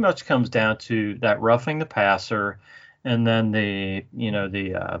 it pretty much comes down to that roughing the passer. And then the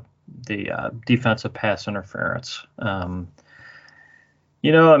defensive pass interference. The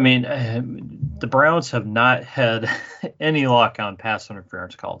Browns have not had any luck on pass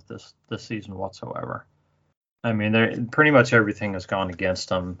interference calls this season whatsoever. They're pretty much everything has gone against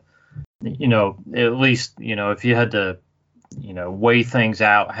them. At least, if you had to, weigh things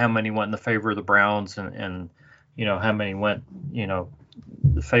out, how many went in the favor of the Browns and how many went,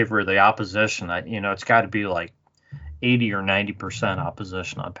 the favor of the opposition. It's got to be like 80 or 90%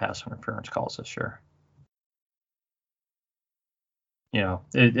 opposition on pass interference calls this year.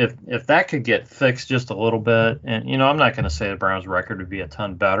 If that could get fixed just a little bit, and I'm not going to say the Browns' record would be a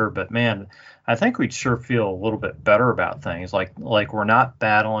ton better, but man, I think we'd sure feel a little bit better about things. Like we're not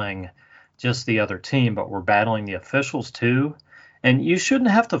battling just the other team, but we're battling the officials too. And you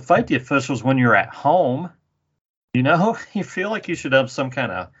shouldn't have to fight the officials when you're at home. You feel like you should have some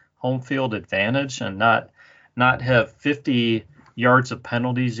kind of home field advantage and not have 50 yards of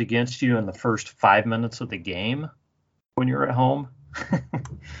penalties against you in the first 5 minutes of the game when you're at home.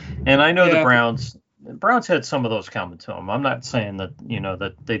 And I know the Browns had some of those coming to them. I'm not saying that,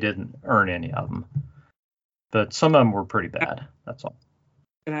 that they didn't earn any of them, but some of them were pretty bad. That's all.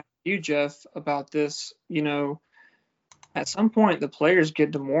 And I ask you, Jeff, about this. At some point the players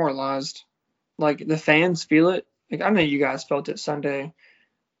get demoralized. Like the fans feel it. Like I know you guys felt it Sunday.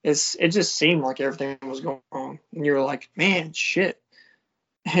 It just seemed like everything was going wrong, and you were like, man, shit,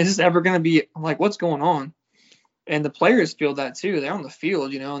 is this ever going to be like what's going on? And the players feel that too. They're on the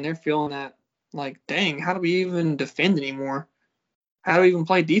field, and they're feeling that like, dang, how do we even defend anymore? How do we even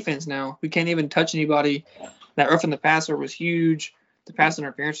play defense now? We can't even touch anybody. That roughing the passer was huge. The pass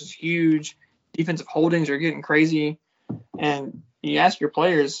interference was huge. Defensive holdings are getting crazy. And you ask your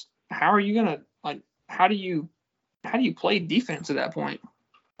players, how are you gonna how do you play defense at that point?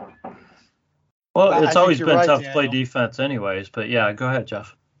 Well, it's always been tough to play defense anyways, but yeah, go ahead,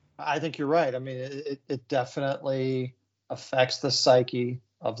 Jeff. I think you're right. I mean, it definitely affects the psyche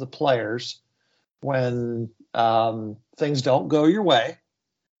of the players when things don't go your way,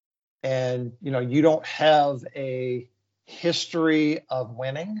 and you don't have a history of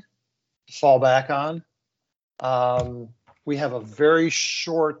winning to fall back on. We have a very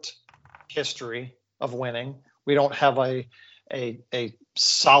short history of winning. We don't have a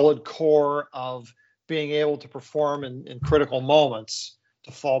solid core of being able to perform in critical moments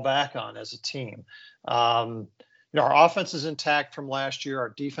to fall back on as a team. Our offense is intact from last year. Our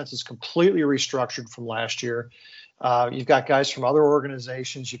defense is completely restructured from last year. You've got guys from other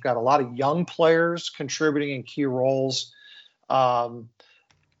organizations. You've got a lot of young players contributing in key roles.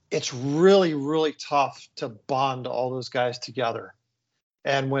 It's really, really tough to bond all those guys together.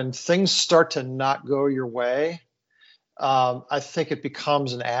 And when things start to not go your way, I think it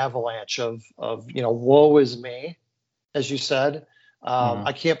becomes an avalanche of woe is me, as you said.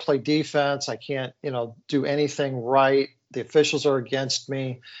 I can't play defense. I can't, do anything right. The officials are against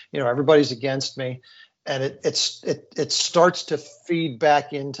me. Everybody's against me. And it starts to feed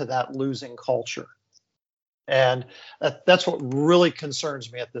back into that losing culture. And that's what really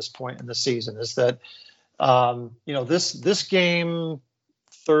concerns me at this point in the season is that, this game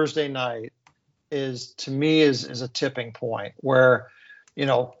Thursday night is a tipping point where,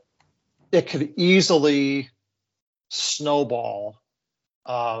 it could easily snowball,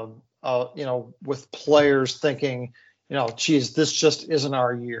 with players thinking, geez, this just isn't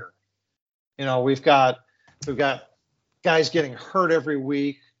our year. We've got guys getting hurt every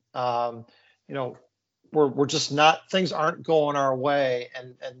week. We're just not, things aren't going our way,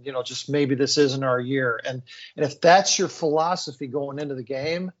 and just maybe this isn't our year. And if that's your philosophy going into the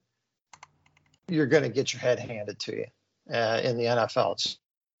game, you're going to get your head handed to you in the NFL. It's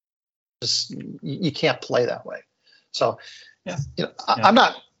just, you can't play that way. So, I'm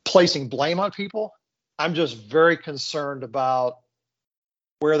not placing blame on people. I'm just very concerned about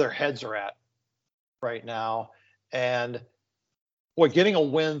where their heads are at right now. And getting a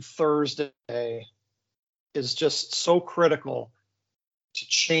win Thursday is just so critical to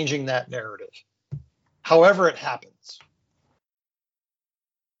changing that narrative, however it happens.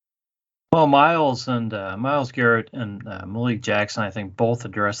 Well, Miles Garrett and Malik Jackson, I think, both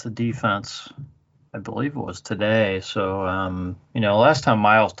addressed the defense. I believe it was today. So, last time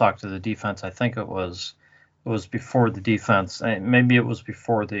Miles talked to the defense, I think it was before the defense. Maybe it was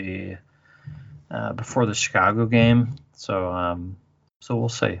before the Chicago game. So we'll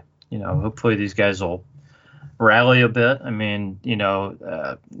see. Hopefully these guys will rally a bit. I mean,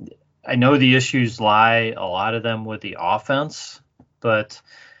 I know the issues lie, a lot of them, with the offense, but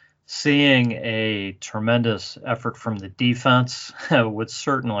seeing a tremendous effort from the defense would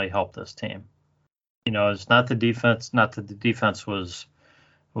certainly help this team. It's not the defense, not that the defense was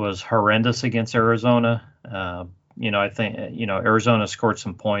horrendous against Arizona. I think, Arizona scored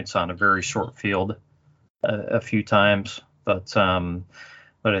some points on a very short field a few times, but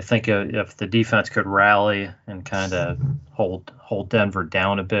I think if the defense could rally and kind of hold Denver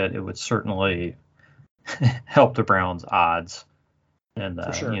down a bit, it would certainly help the Browns' odds and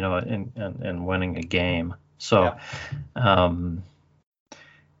sure. in winning a game. So, I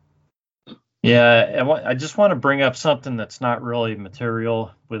just want to bring up something that's not really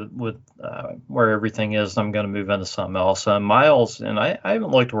material with where everything is. I'm going to move into something else. Miles, and I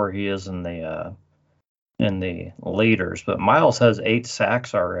haven't looked where he is in the leaders, but Miles has 8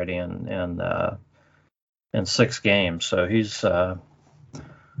 sacks already in 6 games, so he's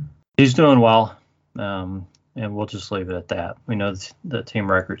doing well. and we'll just leave it at that. We know the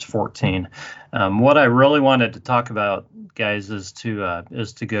team record's 14. What I really wanted to talk about, guys, is to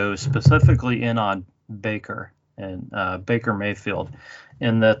go specifically in on Baker and Baker Mayfield,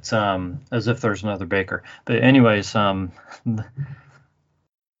 in that as if there's another Baker. But anyways,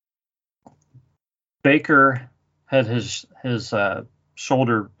 Baker had his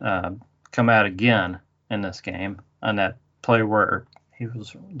shoulder come out again in this game on that play where he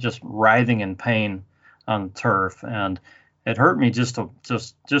was just writhing in pain on the turf, and it hurt me just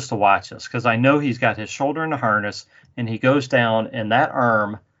to watch this, because I know he's got his shoulder in the harness and he goes down and that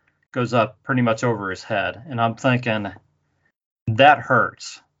arm goes up pretty much over his head, and I'm thinking that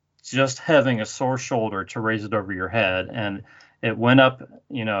hurts, just having a sore shoulder to raise it over your head, and it went up,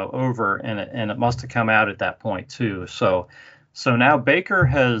 over, and it must have come out at that point too. So now Baker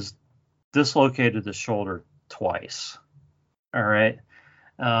has dislocated the shoulder twice. All right.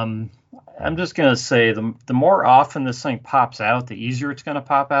 I'm just going to say the more often this thing pops out, the easier it's going to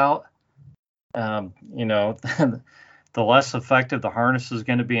pop out. The less effective the harness is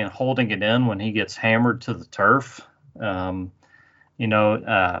going to be in holding it in when he gets hammered to the turf. And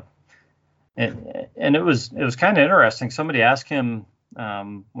it was kind of interesting. Somebody asked him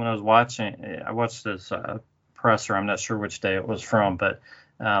when I watched this presser. I'm not sure which day it was from, but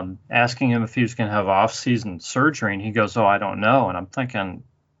asking him if he was going to have off-season surgery, and he goes, "Oh, I don't know." And I'm thinking,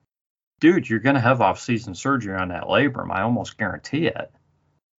 dude, you're going to have off-season surgery on that labrum. I almost guarantee it.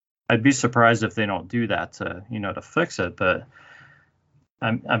 I'd be surprised if they don't do that to fix it. But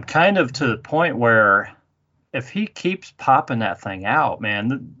I'm kind of to the point where if he keeps popping that thing out,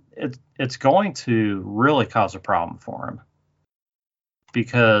 man, it's going to really cause a problem for him,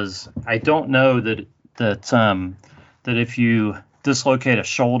 because I don't know that if you dislocate a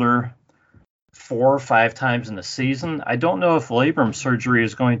shoulder 4 or 5 times in the season, I don't know if labrum surgery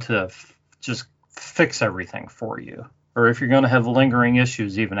is going to just fix everything for you, or if you're going to have lingering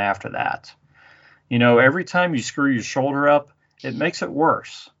issues even after that. Every time you screw your shoulder up, it makes it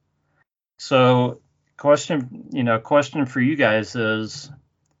worse. So question for you guys is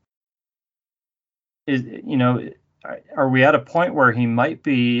are we at a point where he might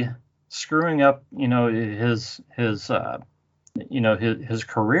be screwing up, his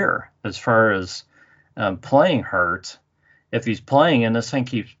career as far as playing hurt, if he's playing and this thing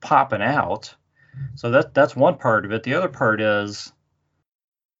keeps popping out? So that's one part of it. The other part is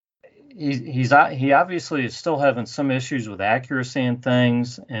he obviously is still having some issues with accuracy and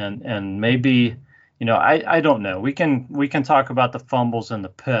things, and maybe, I don't know. We can talk about the fumbles and the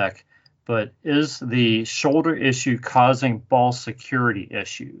pick, but is the shoulder issue causing ball security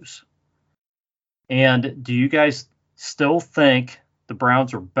issues? And do you guys still think the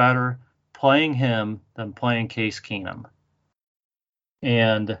Browns are better playing him than playing Case Keenum?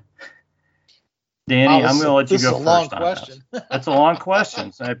 And Danny, I'm going to let you go first on that. That's a long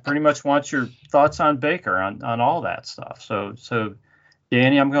question. So I pretty much want your thoughts on Baker, on all that stuff. So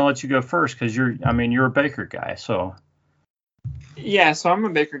Danny, I'm going to let you go first, because you're a Baker guy. So yeah, so I'm a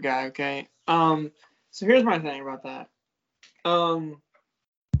Baker guy. Okay. So here's my thing about that.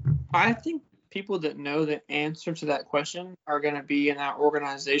 I think people that know the answer to that question are going to be in that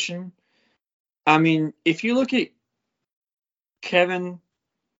organization. If you look at Kevin,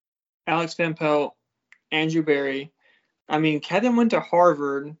 Alex Van Pelt, Andrew Berry, Kevin went to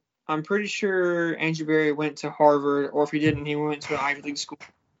Harvard. I'm pretty sure Andrew Berry went to Harvard, or if he didn't, he went to an Ivy League school.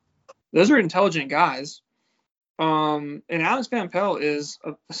 Those are intelligent guys. And Alex Van Pelt is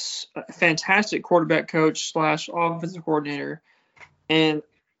a fantastic quarterback coach / offensive coordinator. And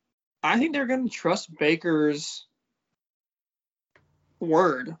I think they're going to trust Baker's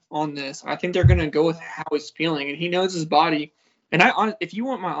word on this. I think they're going to go with how he's feeling, and he knows his body. And if you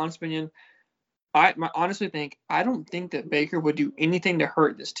want my honest opinion, I don't think that Baker would do anything to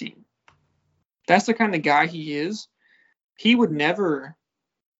hurt this team. That's the kind of guy he is. He would never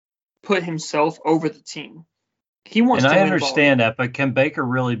put himself over the team. He wants to win. And I understand that, but can Baker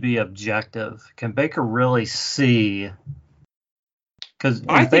really be objective? Can Baker really see? Because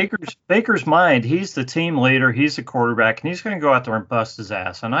in Baker's mind, he's the team leader, he's the quarterback, and he's going to go out there and bust his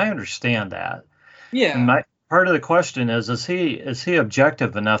ass. And I understand that. Yeah. And part of the question is he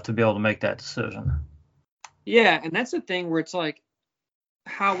objective enough to be able to make that decision? Yeah, and that's the thing where it's like,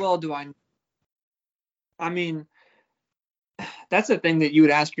 how well do I? That's the thing that you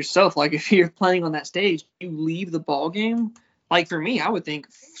would ask yourself. Like, if you're playing on that stage, you leave the ball game. Like, for me, I would think,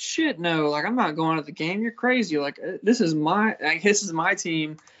 shit, no, like, I'm not going out of the game. You're crazy. Like, this is my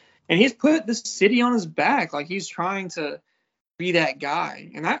team. And he's put the city on his back. Like, he's trying to be that guy.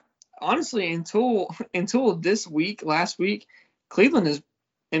 And I honestly, until last week, Cleveland has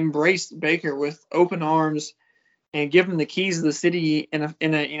embraced Baker with open arms. and give him the keys of the city in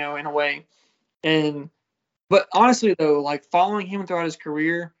a way. But honestly though, like following him throughout his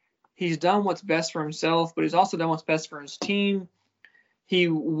career, he's done what's best for himself, but he's also done what's best for his team. He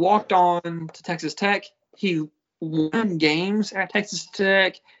walked on to Texas Tech. He won games at Texas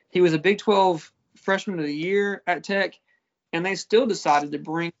Tech. He was a Big 12 Freshman of the Year at Tech, and they still decided to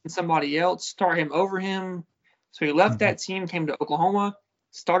bring somebody else, start him over him. So he left that team, came to Oklahoma,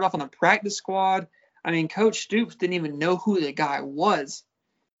 started off on the practice squad. I mean, Coach Stoops didn't even know who the guy was,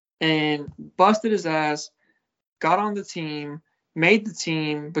 and busted his ass, got on the team, made the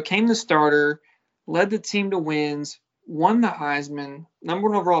team, became the starter, led the team to wins, won the Heisman, number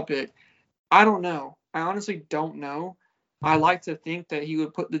 1 overall pick. I don't know. I honestly don't know. I like to think that he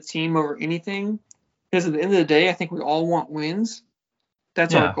would put the team over anything because at the end of the day, I think we all want wins.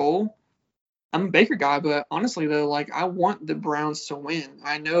 That's our goal. I'm a Baker guy, but honestly, though, like I want the Browns to win.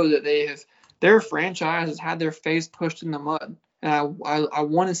 I know that their franchise has had their face pushed in the mud. And I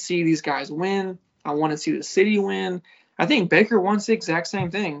want to see these guys win. I want to see the city win. I think Baker wants the exact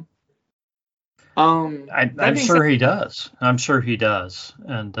same thing. I'm sure he does. I'm sure he does.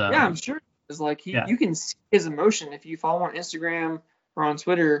 And yeah, I'm sure. It's like you can see his emotion if you follow on Instagram or on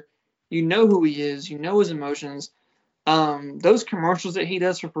Twitter. You know who he is. You know his emotions. Those commercials that he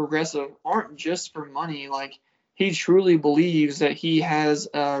does for Progressive aren't just for money. Like he truly believes that he has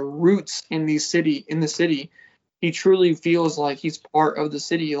roots in the city. He truly feels like he's part of the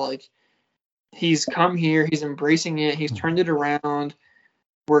city. Like he's come here, he's embracing it, he's turned it around.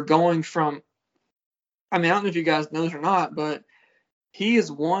 We're going from, I mean, I don't know if you guys know this or not, but he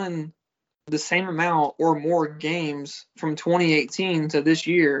has won the same amount or more games from 2018 to this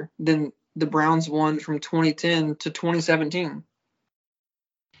year than the Browns won from 2010 to 2017.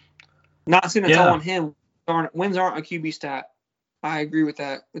 Not saying it's all on him. Wins aren't a QB stat. I agree with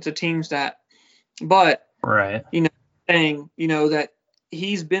that. It's a team stat. But, saying, that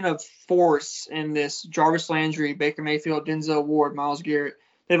he's been a force in this. Jarvis Landry, Baker Mayfield, Denzel Ward, Myles Garrett.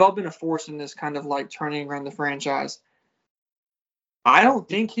 They've all been a force in this kind of like turning around the franchise. I don't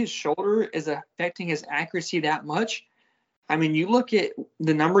think his shoulder is affecting his accuracy that much. I mean, you look at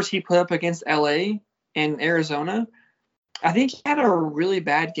the numbers he put up against LA and Arizona. I think he had a really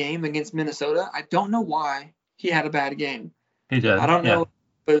bad game against Minnesota. I don't know why he had a bad game. He did. I don't know,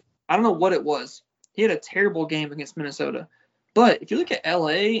 but I don't know what it was. He had a terrible game against Minnesota. But if you look at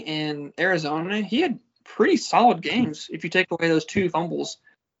LA and Arizona, he had pretty solid games if you take away those 2 fumbles.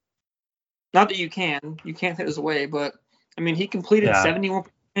 Not that you can't take those away, but I mean, he completed 71%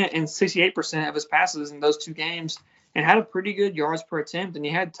 and 68% of his passes in those 2 games and had a pretty good yards per attempt, and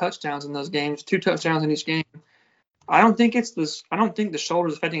he had touchdowns in those games, 2 touchdowns in each game. I don't think the shoulder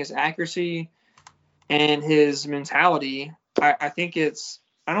is affecting his accuracy and his mentality. I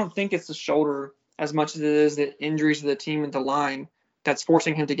don't think it's the shoulder as much as it is the injuries to the team and the line that's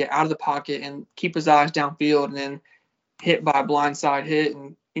forcing him to get out of the pocket and keep his eyes downfield and then hit by a blindside hit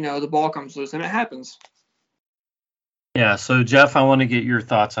and, the ball comes loose, and it happens. Yeah, so Jeff, I want to get your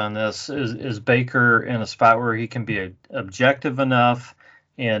thoughts on this. Is Baker in a spot where he can be objective enough,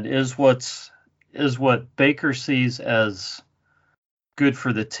 and is what Baker sees as good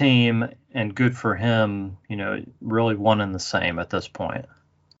for the team and good for him, really one and the same at this point?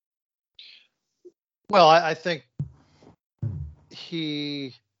 Well, I think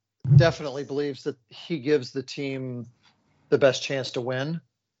he definitely believes that he gives the team the best chance to win.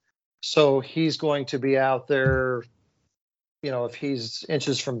 So he's going to be out there, if he's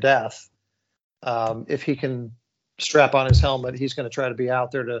inches from death, if he can strap on his helmet, he's going to try to be out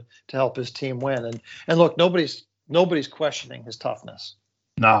there to help his team win. And look, nobody's questioning his toughness.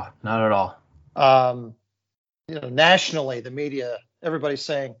 No, not at all. Nationally, the media, everybody's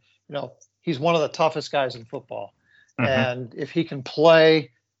saying, he's one of the toughest guys in football. Mm-hmm. And if he can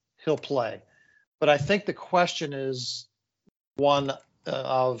play, he'll play. But I think the question is one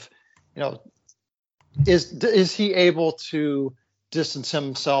of, is he able to distance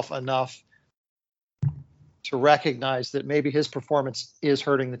himself enough to recognize that maybe his performance is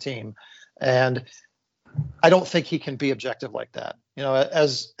hurting the team? And I don't think he can be objective like that.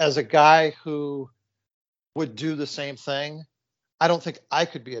 As a guy who would do the same thing, I don't think I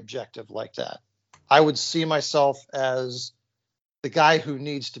could be objective like that. I would see myself as the guy who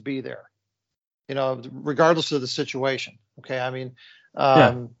needs to be there, regardless of the situation. Okay. I mean,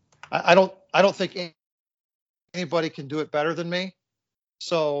 I don't think anybody can do it better than me.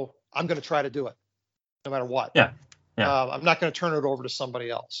 So I'm going to try to do it no matter what. Yeah. I'm not going to turn it over to somebody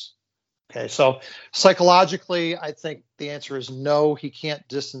else. Okay. So psychologically, I think the answer is no, he can't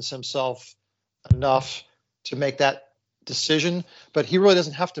distance himself enough to make that decision, but he really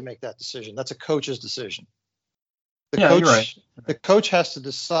doesn't have to make that decision. That's a coach's decision. The Yeah, coach, you're right. the coach has to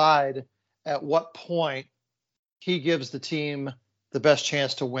decide at what point he gives the team the best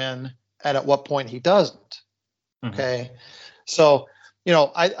chance to win, and at what point he doesn't. Mhm. Okay, so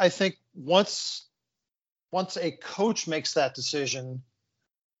I think once a coach makes that decision,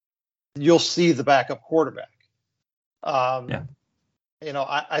 you'll see the backup quarterback. Yeah.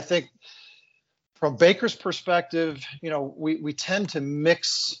 I think from Baker's perspective, we tend to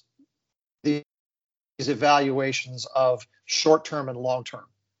mix these evaluations of short term and long term.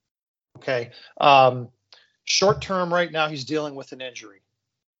 Okay. Short term, right now, he's dealing with an injury.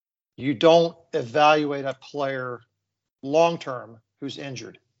 You don't evaluate a player long term who's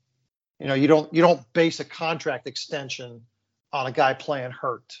injured. You don't base a contract extension on a guy playing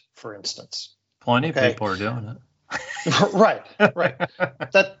hurt, for instance. Plenty of people are doing it. Right.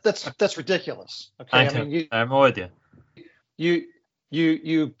 That's ridiculous. Okay. I mean, I'm with you.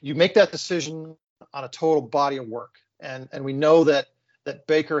 you make that decision on a total body of work, and we know that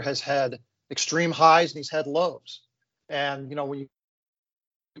Baker has had extreme highs and he's had lows, and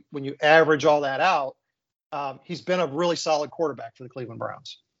when you average all that out, he's been a really solid quarterback for the Cleveland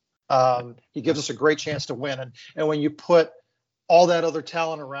Browns. He gives us a great chance to win, and when you put all that other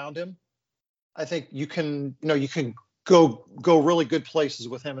talent around him, I think you can go really good places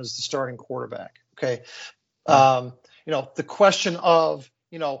with him as the starting quarterback. Okay. The question of,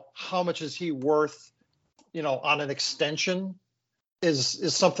 how much is he worth, on an extension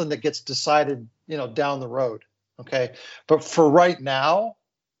is something that gets decided, down the road. Okay. But for right now,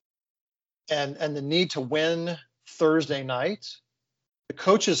 and the need to win Thursday night, the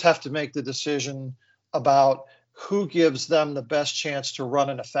coaches have to make the decision about who gives them the best chance to run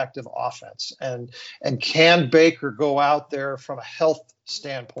an effective offense. And can Baker go out there from a health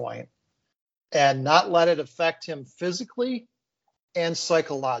standpoint and not let it affect him physically and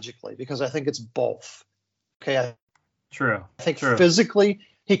psychologically? Because I think it's both. Okay. True. I think physically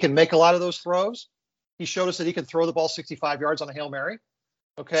he can make a lot of those throws. He showed us that he can throw the ball 65 yards on a Hail Mary.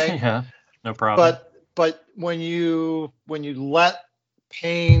 Okay. Yeah, no problem. But when you let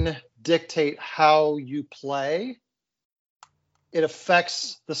pain dictate how you play, it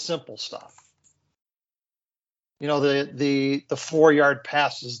affects the simple stuff. The 4-yard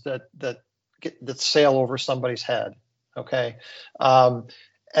passes that sail over somebody's head. Okay. And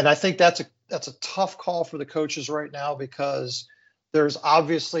I think that's a tough call for the coaches right now, because there's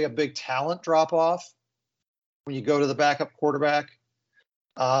obviously a big talent drop off when you go to the backup quarterback.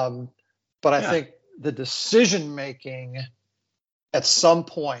 But I think the decision making at some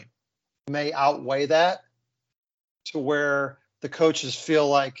point may outweigh that, to where the coaches feel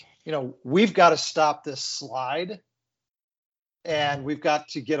like, we've got to stop this slide, and we've got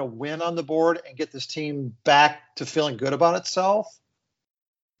to get a win on the board and get this team back to feeling good about itself.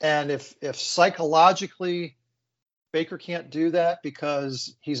 And if psychologically Baker can't do that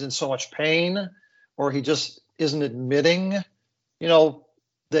because he's in so much pain, or he just isn't admitting,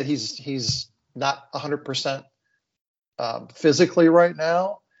 that he's not 100% physically right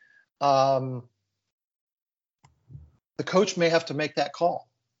now, the coach may have to make that call.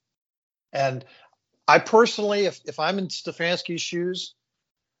 And I personally, if I'm in Stefanski's shoes,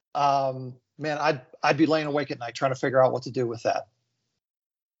 man, I'd be laying awake at night trying to figure out what to do with that.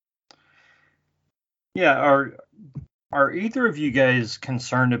 Yeah, are either of you guys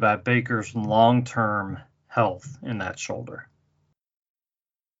concerned about Baker's long-term health in that shoulder?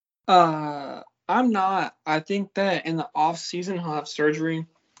 I'm not. I think that in the off season he'll have surgery.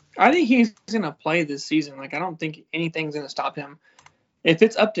 I think he's gonna play this season. Like, I don't think anything's gonna stop him. If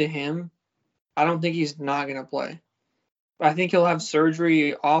it's up to him, I don't think he's not gonna play. I think he'll have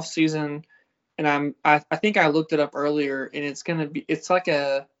surgery off season, and I think I looked it up earlier, and it's like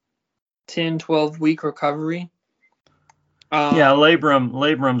a 10-12 week recovery. Yeah,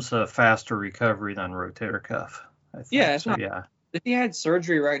 labrum's a faster recovery than rotator cuff, I think. Yeah, it's not. Yeah. If he had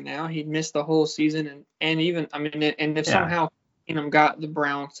surgery right now, he'd miss the whole season, and even, I mean, and if somehow got the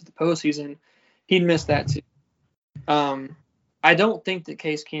Browns to the postseason, he'd miss that too. I don't think that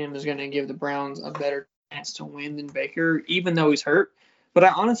Case Keenum is going to give the Browns a better chance to win than Baker, even though he's hurt. But I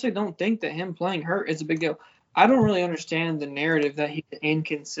honestly don't think that him playing hurt is a big deal. I don't really understand the narrative that he's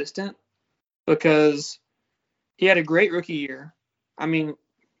inconsistent, because he had a great rookie year. I mean,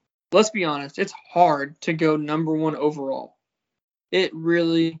 let's be honest, it's hard to go number 1 overall. It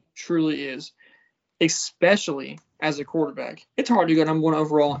really, truly is, especially as a quarterback. It's hard to go number 1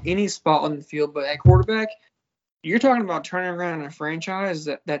 overall any spot on the field, but at quarterback, you're talking about turning around a franchise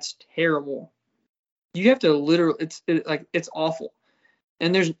that's terrible. You have to literally, it's awful.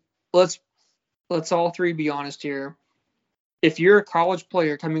 And let's all three be honest here. if you're a college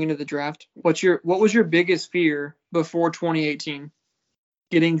player coming into the draft, what was your biggest fear before 2018?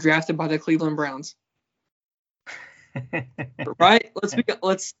 Getting drafted by the Cleveland Browns. Right?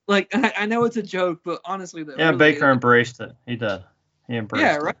 I know it's a joke, but honestly, that Yeah, really Baker is. embraced it. He did. He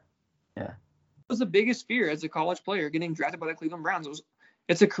embraced Right. it. Yeah. It was the biggest fear as a college player getting drafted by the Cleveland Browns.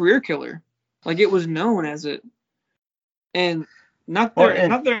 It's a career killer. Like, it was known as it. And not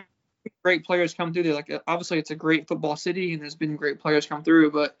that great players come through there. Like, obviously it's a great football city and there's been great players come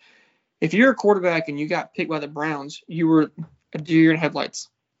through, but if you're a quarterback and you got picked by the Browns, you were a deer in headlights.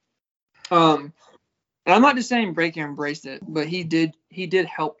 And I'm not just saying Baker embraced it, but he did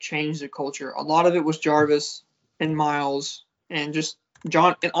help change the culture. A lot of it was Jarvis and Miles and just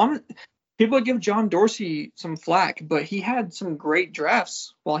John. And people give John Dorsey some flack, but he had some great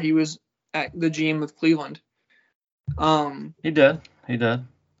drafts while he was at the GM of Cleveland. He did.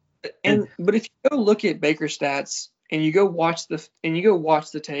 But if you go look at Baker's stats and you go watch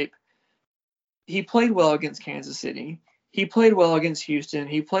the tape, he played well against Kansas City. He played well against Houston.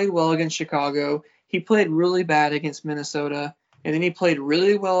 He played well against Chicago. He played really bad against Minnesota. And then he played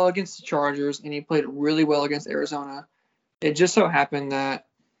really well against the Chargers, and he played really well against Arizona. It just so happened that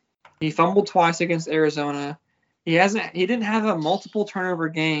he fumbled twice against Arizona. He didn't have a multiple turnover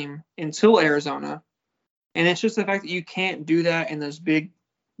game until Arizona. And it's just the fact that you can't do that in those big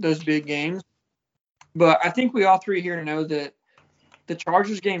games. But I think we all three here know that the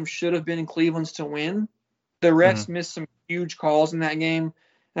Chargers game should have been in Cleveland's to win. The refs missed some huge calls in that game.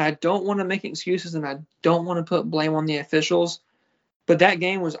 And I don't want to make excuses and I don't want to put blame on the officials. But that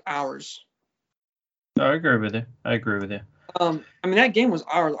game was ours. No, I agree with you. That game was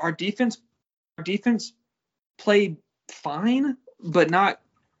ours. Our defense played fine, but not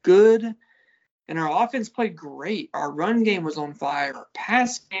good. And our offense played great. Our run game was on fire. Our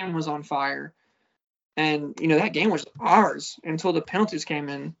pass game was on fire. And, that game was ours until the penalties came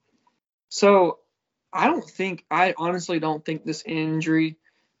in. So I honestly don't think this injury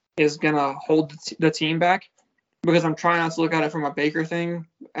is going to hold the team back, because I'm trying not to look at it from a Baker thing.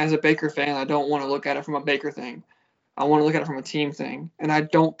 As a Baker fan, I don't want to look at it from a Baker thing. I want to look at it from a team thing. And I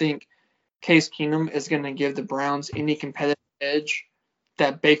don't think Case Keenum is going to give the Browns any competitive edge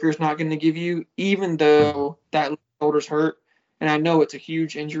that Baker's not going to give you, even though that shoulder's hurt. And I know it's a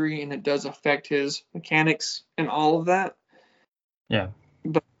huge injury and it does affect his mechanics and all of that. Yeah.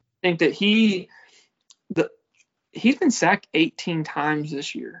 But I think that he's been sacked 18 times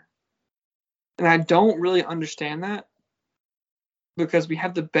this year. And I don't really understand that, because we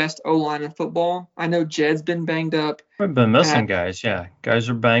have the best O-line in football. I know Jed's been banged up. We've been missing guys. Yeah. Guys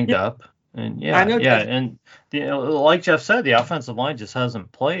are banged up. And I know and like Jeff said, the offensive line just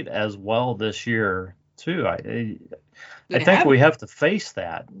hasn't played as well this year too. I think we have to face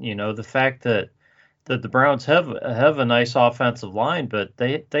that. The fact that the Browns have a nice offensive line, but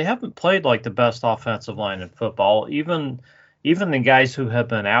they haven't played like the best offensive line in football. Even the guys who have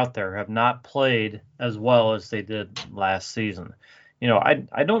been out there have not played as well as they did last season.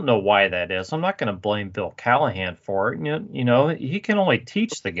 I don't know why that is. I'm not going to blame Bill Callahan for it. He can only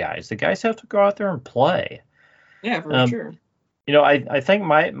teach the guys. The guys have to go out there and play. Yeah, for sure. I think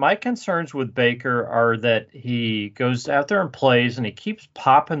my concerns with Baker are that he goes out there and plays and he keeps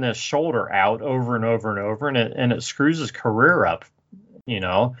popping this shoulder out over and over and over, and it screws his career up,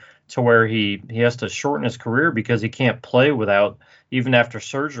 to where he has to shorten his career because he can't play without, even after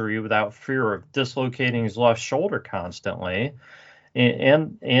surgery, without fear of dislocating his left shoulder constantly.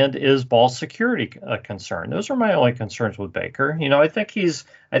 And is ball security a concern? Those are my only concerns with Baker. I think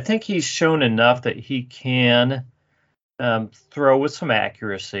he's shown enough that he can throw with some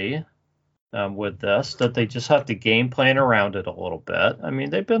accuracy with this, that they just have to game plan around it a little bit. I mean,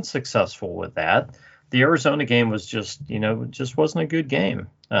 they've been successful with that. The Arizona game was just wasn't a good game.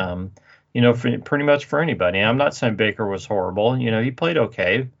 Pretty much for anybody. I'm not saying Baker was horrible. He played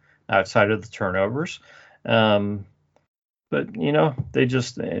okay outside of the turnovers. But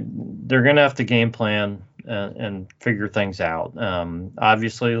they're going to have to game plan and figure things out.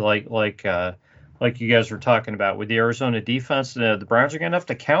 Obviously, like you guys were talking about with the Arizona defense, the Browns are going to have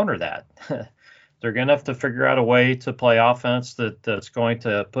to counter that. They're going to have to figure out a way to play offense that's going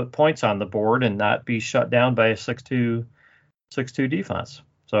to put points on the board and not be shut down by a 6-2 defense.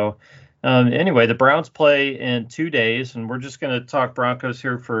 So anyway, the Browns play in 2 days, and we're just going to talk Broncos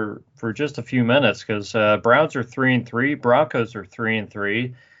here for just a few minutes, because Browns are 3-3, Broncos are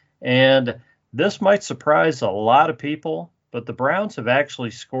 3-3, and this might surprise a lot of people, but the Browns have actually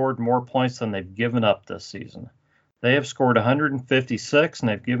scored more points than they've given up this season. They have scored 156, and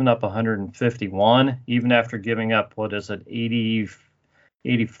they've given up 151, even after giving up, 80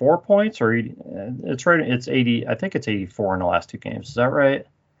 84 points or 80, it's right. It's 80. I think it's 84 in the last two games. Is that right?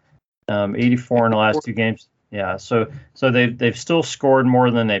 84 in the last two games. Yeah. So they've still scored more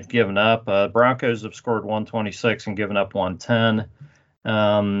than they've given up. Broncos have scored 126 and given up 110.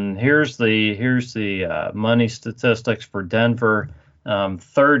 Here's the money statistics for Denver.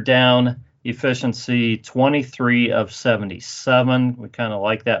 Third down efficiency 23 of 77. We kind of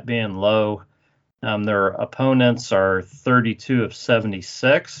like that being low. Their opponents are 32 of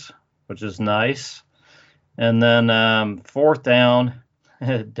 76, which is nice. And then fourth down,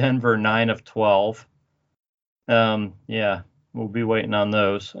 Denver 9 of 12. Yeah, we'll be waiting on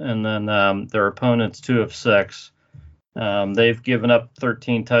those. And then their opponents 2 of 6. They've given up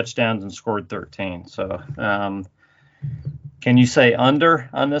 13 touchdowns and scored 13. So can you say under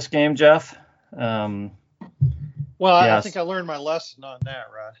on this game, Jeff? Well, yes. I think I learned my lesson on that,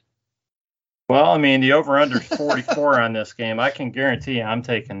 Rod. Well, I mean, the over-under is 44 on this game. I can guarantee you I'm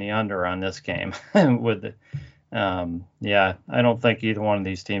taking the under on this game. With yeah, I don't think either one of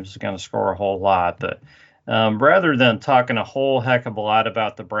these teams is going to score a whole lot. But rather than talking a whole heck of a lot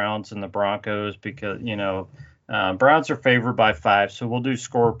about the Browns and the Broncos, because, Browns are favored by 5, so we'll do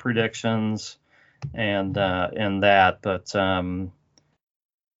score predictions and that. But, man,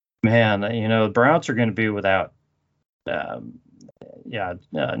 the Browns are going to be without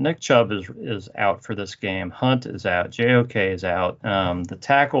Nick Chubb is out for this game. Hunt is out. JOK is out. The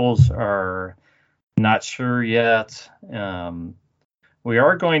tackles are not sure yet. We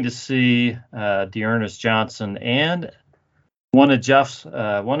are going to see Dearness Johnson and one of Jeff's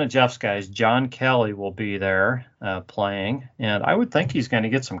guys, John Kelly, will be there playing, and I would think he's going to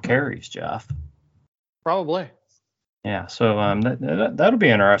get some carries, Jeff. Probably. Yeah, so that'll be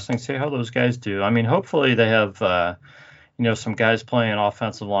interesting. See how those guys do. I mean, hopefully they have some guys playing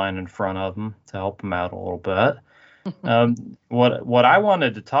offensive line in front of them to help them out a little bit. What I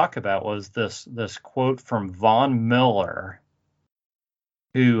wanted to talk about was this quote from Von Miller,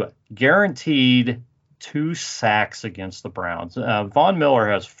 who guaranteed 2 sacks against the Browns. Von Miller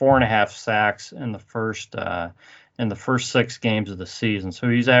has 4.5 sacks in the first 6 games of the season, so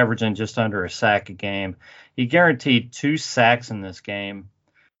he's averaging just under a sack a game. He guaranteed 2 sacks in this game.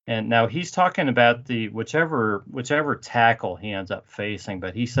 And now he's talking about the whichever tackle he ends up facing,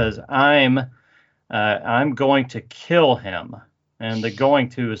 but he says I'm going to kill him, and the going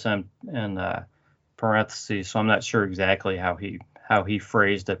to is in parentheses, so I'm not sure exactly how he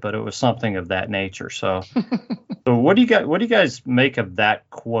phrased it, but it was something of that nature. So what do you guys make of that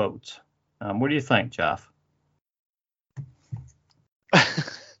quote? What do you think, Jeff?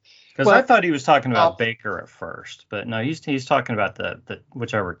 Because I thought he was talking about Baker at first, but no, he's talking about the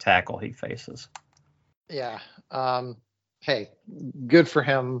whichever tackle he faces. Yeah. Hey, good for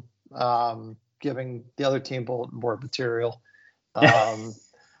him giving the other team bulletin board material.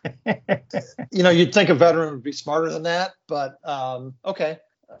 You'd think a veteran would be smarter than that, but okay.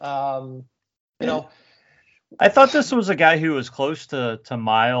 I thought this was a guy who was close to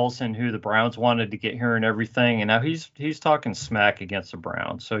Miles and who the Browns wanted to get here and everything, and now he's talking smack against the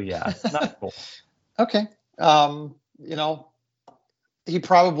Browns. So yeah, not cool. Okay. He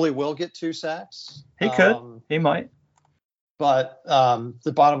probably will get 2 sacks. He could. He might. But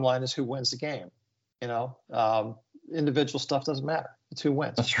the bottom line is who wins the game. Individual stuff doesn't matter. It's who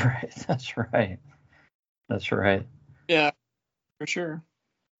wins. That's right. Yeah, for sure.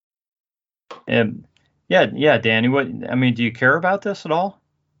 And yeah, Danny. Do you care about this at all,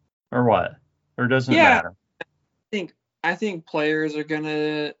 or what? Or doesn't it matter? I think players are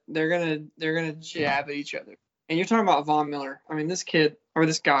gonna jab at each other. And you're talking about Von Miller. I mean, this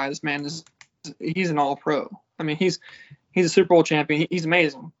man he's an all-pro. I mean, he's a Super Bowl champion. He's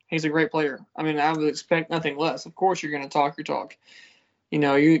amazing. He's a great player. I mean, I would expect nothing less. Of course, you're gonna talk your talk. You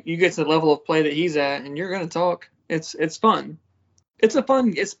get to the level of play that he's at, and you're gonna talk. It's fun. It's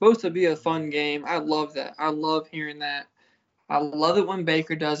supposed to be a fun game. I love that. I love hearing that. I love it when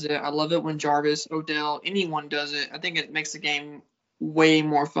Baker does it. I love it when Jarvis, Odell, anyone does it. I think it makes the game way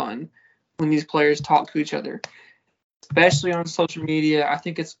more fun when these players talk to each other, especially on social media. I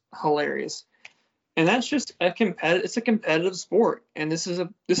think it's hilarious. And that's just it's a competitive sport. And this is a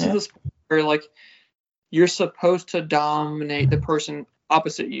sport where you're supposed to dominate the person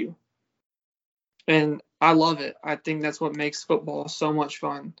opposite you. And I love it. I think that's what makes football so much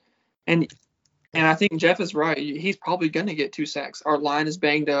fun. And I think Jeff is right. He's probably going to get 2 sacks. Our line is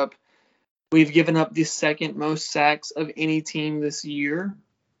banged up. We've given up the second most sacks of any team this year.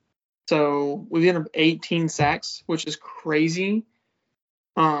 So we've given up 18 sacks, which is crazy.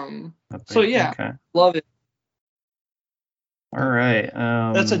 So yeah, okay. Love it. All right.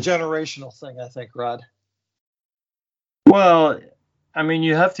 That's a generational thing, I think, Rod. Well, I mean,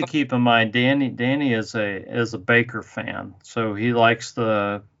 you have to keep in mind Danny is a Baker fan, so he likes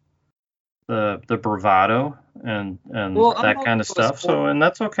the bravado and Well, I'm that also kind of a stuff. sport. So, and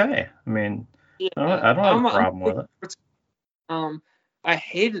that's okay. I mean, Yeah, I don't have a I'm problem with it. sports. I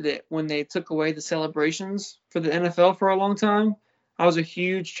hated it when they took away the celebrations for the NFL for a long time. I was a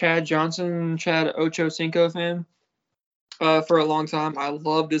huge Chad Ochocinco fan for a long time. I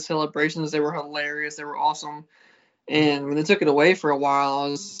loved his celebrations. They were hilarious. They were awesome. And when they took it away for a while, I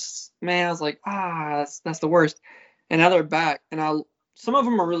was like, that's the worst. And now they're back, and some of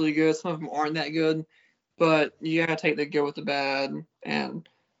them are really good, some of them aren't that good, but you gotta take the good with the bad. And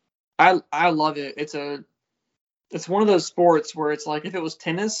I love it. It's one of those sports where it's like if it was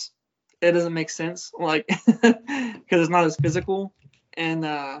tennis, it doesn't make sense, like because it's not as physical. And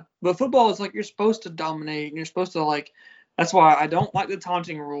but football is like you're supposed to dominate, and you're supposed to like. That's why I don't like the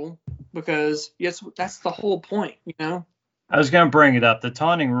taunting rule because yes, that's the whole point, you know. I was going to bring it up. The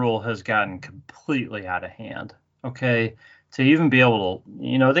taunting rule has gotten completely out of hand. Okay, to even be able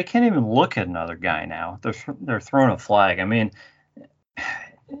to, they can't even look at another guy now. They're throwing a flag. I mean,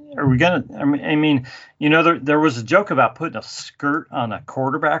 are we gonna? I mean, there was a joke about putting a skirt on a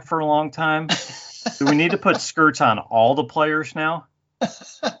quarterback for a long time. Do we need to put skirts on all the players now?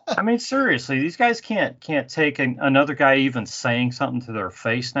 I mean, seriously, these guys can't take another guy even saying something to their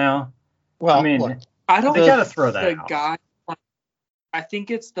face now. Well, I mean, look, I don't they got to throw that the out. guy. I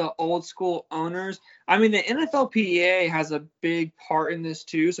think it's the old school owners. I mean, the NFLPA has a big part in this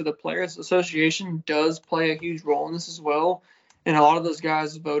too. So the Players Association does play a huge role in this as well. And a lot of those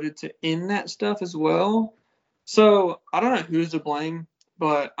guys voted to end that stuff as well. So I don't know who's to blame,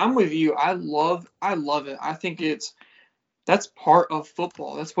 but I'm with you. I love it. I think that's part of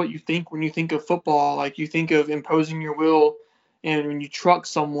football. That's what you think when you think of football. Like you think of imposing your will, and when you truck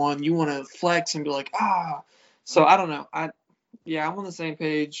someone, you want to flex and be like, ah. So I don't know. I'm on the same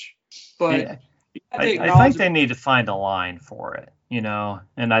page, but Yeah. I I think they need to find a line for it,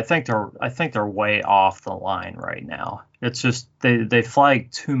 and I think they're way off the line right now. It's just they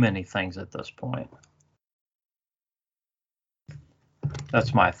flag too many things at this point.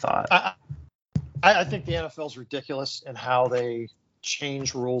 That's my thought. I think the NFL is ridiculous in how they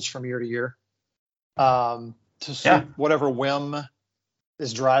change rules from year to year to suit whatever whim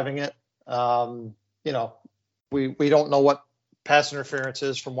is driving it. We don't know what pass interference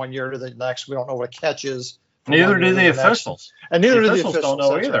is from one year to the next. We don't know what a catch is. Neither do the officials. And neither do the officials. Don't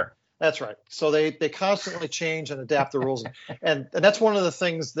know either. Right. That's right. So they constantly change and adapt the rules. and that's one of the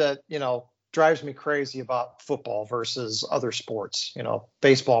things that, drives me crazy about football versus other sports.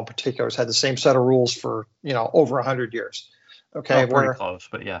 Baseball in particular has had the same set of rules for, over 100 years. Okay. Pretty close,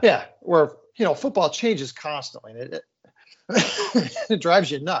 but yeah. Yeah. Where, football changes constantly. And it drives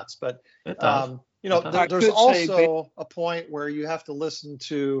you nuts. But, it does. There's also a point where you have to listen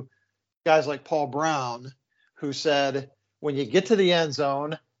to guys like Paul Brown, who said, when you get to the end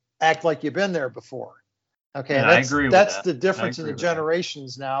zone, act like you've been there before. Okay. And I agree with that's that. the difference in the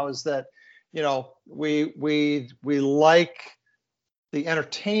generations now is that, we like the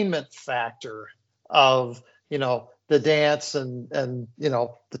entertainment factor of, the dance and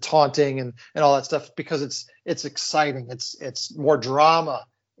the taunting and all that stuff because it's exciting. It's more drama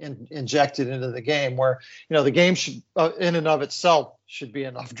injected into the game where, the game should in and of itself should be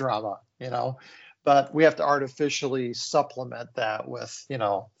enough drama, but we have to artificially supplement that with,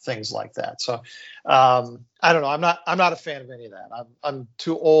 things like that. So I don't know. I'm not a fan of any of that. I'm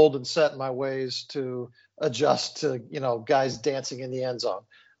too old and set in my ways to adjust to, guys dancing in the end zone.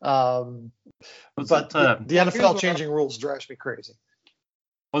 But the NFL changing rules drives me crazy.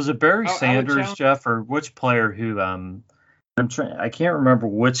 Was it Barry Sanders, Jeff, or which player who I can't remember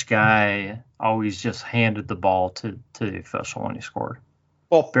which guy always just handed the ball to the official when he scored.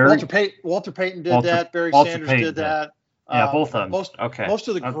 Well, Walter Payton did that. Barry Sanders did that. Yeah, both of them. Most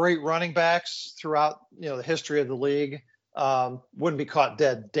of the great running backs throughout the history of the league wouldn't be caught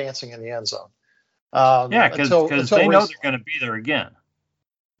dead dancing in the end zone. Because they know they're going to be there again.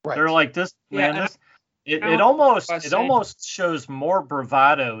 Right. They're like this, man. It almost shows more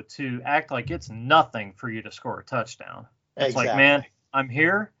bravado to act like it's nothing for you to score a touchdown. It's like, man, I'm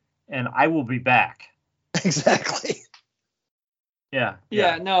here and I will be back. Exactly. Yeah.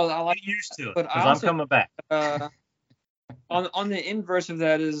 No, I like used to it because I'm coming back. On the inverse of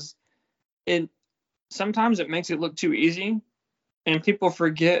that is sometimes it makes it look too easy and people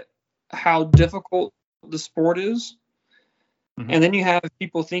forget how difficult the sport is. Mm-hmm. And then you have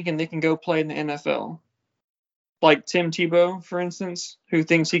people thinking they can go play in the NFL. Like Tim Tebow, for instance, who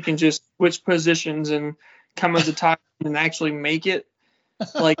thinks he can just switch positions and come as a tight end and actually make it.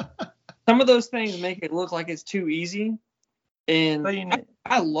 Like some of those things make it look like it's too easy. And But, you know,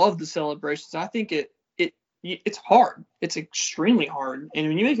 I love the celebrations. I think it's hard. It's extremely hard. And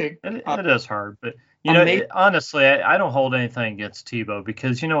when you make it is hard. But, you a know, major, honestly, I don't hold anything against Tebow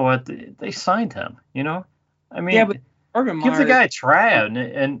because, you know what? They signed him, you know? I yeah, but mean, Urban give the Meyer, guy a try,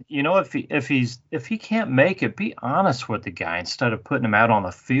 and you know, if he can't make it, be honest with the guy instead of putting him out on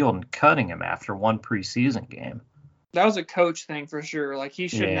the field and cutting him after one preseason game. that was a coach thing for sure. Like he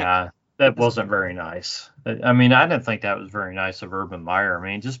shouldn't have. Yeah, that wasn't very nice. I mean, I didn't think that was very nice of Urban Meyer. I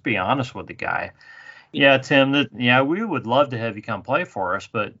mean, just be honest with the guy. Yeah, Tim, yeah, we would love to have you come play for us,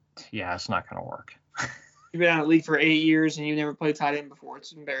 but yeah, it's not going to work. You've been out of the league for 8 years and you never played tight end before.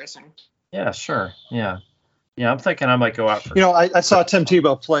 It's embarrassing. Yeah, sure. Yeah. Yeah, I'm thinking I might go out for. You know, I saw Tim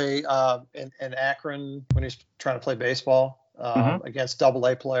Tebow play in Akron when he's trying to play baseball against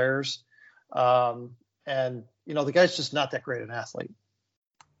Double-A players, and you know the guy's just not that great an athlete.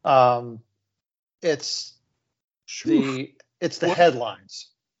 It's the headlines.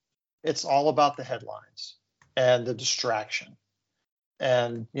 It's all about the headlines and the distraction.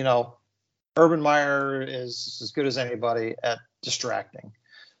 And you know, Urban Meyer is as good as anybody at distracting.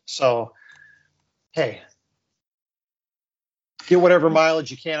 So, hey. Get whatever mileage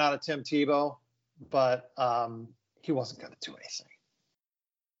you can out of Tim Tebow, but he wasn't going to do anything.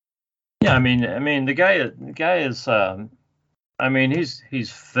 Yeah, I mean, the guy is. I mean,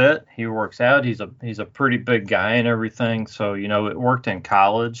 he's fit. He works out. He's a pretty big guy and everything. So you know, it worked in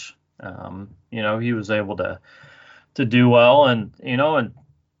college. You know, he was able to do well, and you know, and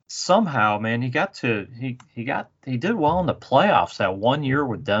somehow, man, he did well in the playoffs that one year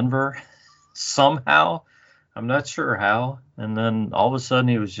with Denver. Somehow. I'm not sure how. And then all of a sudden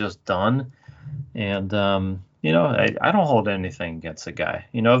he was just done. And, you know, I don't hold anything against the guy.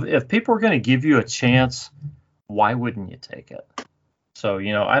 You know, if people are going to give you a chance, why wouldn't you take it? So,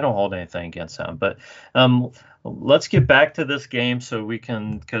 you know, I don't hold anything against him. But let's get back to this game so we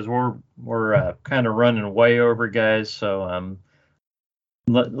can, because we're kind of running way over, guys. So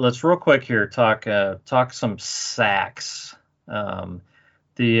let's real quick here talk some sacks.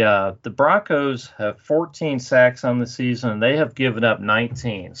 The Broncos have 14 sacks on the season, and they have given up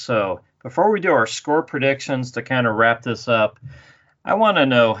 19. So before we do our score predictions to kind of wrap this up, I want to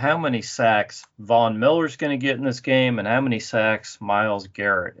know how many sacks Von Miller's going to get in this game and how many sacks Myles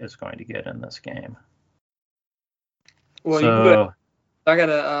Garrett is going to get in this game. Well, I got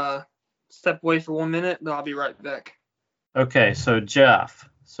to step away for 1 minute, but I'll be right back. Okay, so Jeff,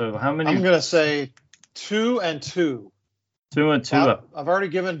 so how many? I'm going to say 2 and 2. 2 and 2. I've already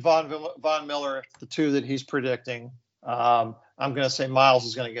given Von Miller the 2 that he's predicting. I'm going to say Myles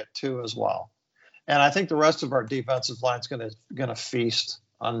is going to get 2 as well, and I think the rest of our defensive line is going to feast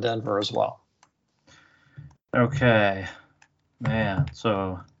on Denver as well. Okay, man.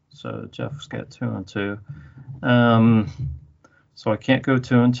 So Jeff's got 2 and 2. So I can't go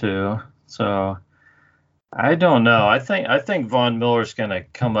 2 and 2. So I don't know. I think Von Miller's going to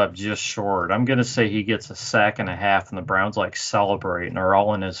come up just short. I'm going to say he gets a sack and a half, and the Browns like celebrate and are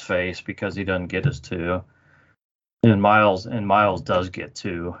all in his face because he doesn't get his 2. And Myles does get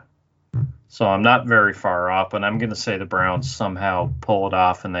 2. So I'm not very far off, but I'm going to say the Browns somehow pull it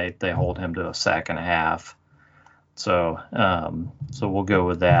off and they hold him to a sack and a half. So we'll go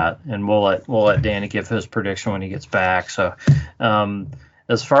with that, and we'll let Danny give his prediction when he gets back. So.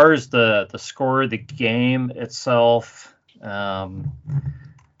 As far as the score of the game itself, you know,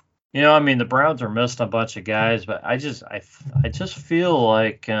 I mean, the Browns are missing a bunch of guys, but I just feel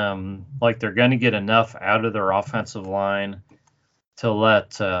like they're going to get enough out of their offensive line to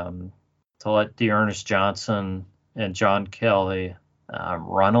let Dearness Johnson and John Kelly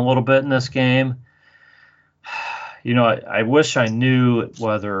run a little bit in this game. You know, I wish I knew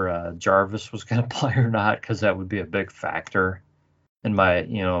whether Jarvis was going to play or not, because that would be a big factor in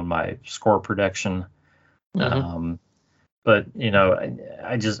my score prediction. Mm-hmm. But you know,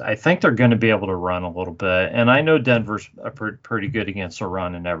 I think they're going to be able to run a little bit, and I know Denver's pretty good against the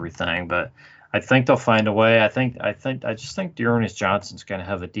run and everything, but I think they'll find a way. I just think Dearness Johnson's going to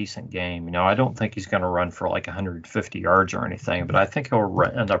have a decent game. You know, I don't think he's going to run for like 150 yards or anything, but I think he'll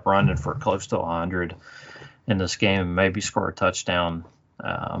end up running for close to 100 in this game, and maybe score a touchdown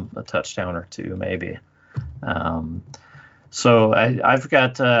or two, maybe. So I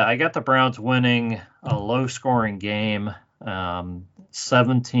got the Browns winning a low-scoring game,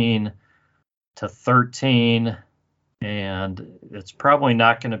 17-13, and it's probably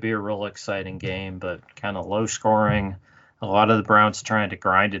not going to be a real exciting game, but kind of low-scoring. A lot of the Browns trying to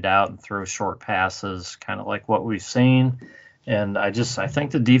grind it out and throw short passes, kind of like what we've seen. And I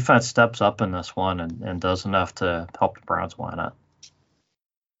think the defense steps up in this one and does enough to help the Browns win it.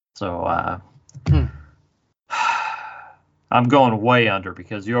 So. I'm going way under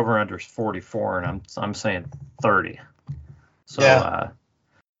because the over/under is 44, and I'm saying 30. So Yeah.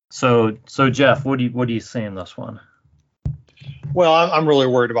 So Jeff, what do you see in this one? Well, I'm really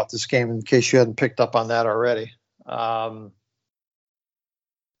worried about this game in case you hadn't picked up on that already.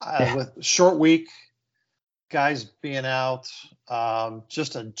 With short week, guys being out,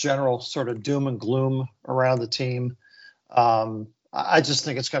 just a general sort of doom and gloom around the team. I just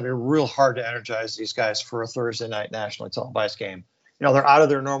think it's going to be real hard to energize these guys for a Thursday night nationally televised game. They're out of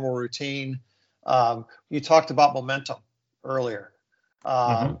their normal routine. You talked about momentum earlier,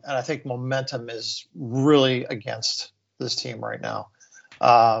 and I think momentum is really against this team right now.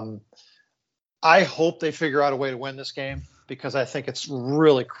 I hope they figure out a way to win this game because I think it's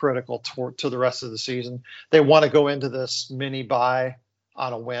really critical to the rest of the season. They want to go into this mini bye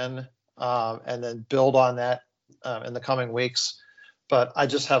on a win and then build on that in the coming weeks. But I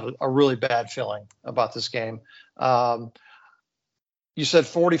just have a really bad feeling about this game. You said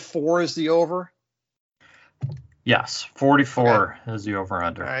 44 is the over? Yes, 44 is the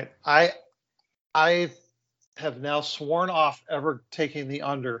over/under. All right. I have now sworn off ever taking the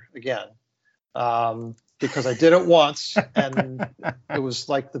under again because I did it once, and it was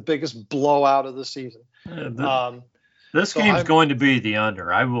like the biggest blowout of the season. This game's going to be the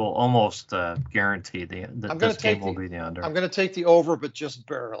under. I will almost guarantee that this game will be the under. I'm going to take the over, but just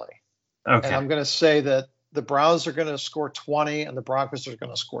barely. Okay. And I'm going to say that the Browns are going to score 20 and the Broncos are going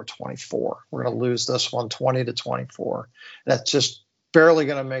to score 24. We're going to lose this one 20-24. That's just barely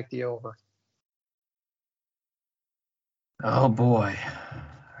going to make the over. Oh boy.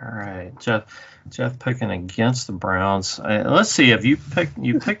 All right. Jeff picking against the Browns. Let's see. Have you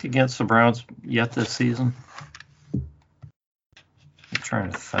picked against the Browns yet this season? I'm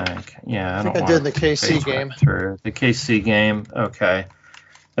trying to think. Yeah, I think I did in the KC game. Through the KC game. Okay.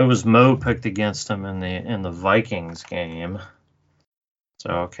 It was Mo picked against him in the Vikings game. So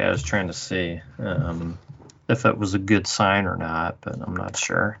okay, I was trying to see if it was a good sign or not, but I'm not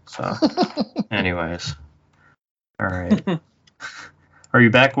sure. So, anyways, all right. Are you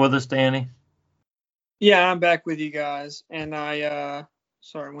back with us, Danny? Yeah, I'm back with you guys, and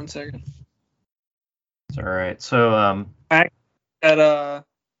sorry, 1 second. It's all right. So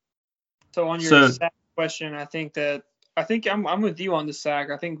so on your sack question, I think I'm with you on the sack.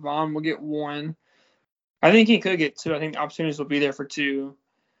 I think Vaughn will get 1. I think he could get 2. I think the opportunities will be there for 2.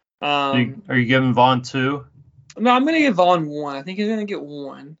 Are you giving Vaughn 2? No, I'm going to give Vaughn 1. I think he's going to get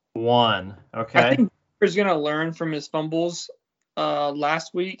 1. 1. Okay. I think he's going to learn from his fumbles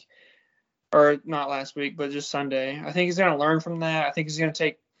last week, or not last week, but just Sunday. I think he's going to learn from that. I think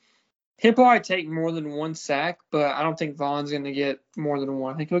he'll probably take more than 1 sack, but I don't think Vaughn's going to get more than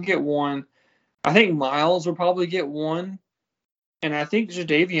 1. I think he'll get 1. I think Miles will probably get 1, and I think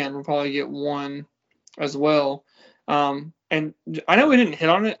Jadeveon will probably get 1 as well. And I know we didn't hit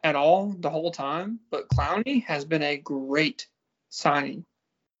on it at all the whole time, but Clowney has been a great signing.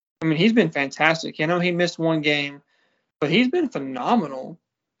 I mean, he's been fantastic. I know he missed 1 game, but he's been phenomenal.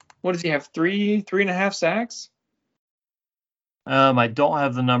 What does he have? 3.5 sacks? I don't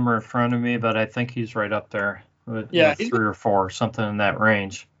have the number in front of me, but I think he's right up there with 3 or 4, something in that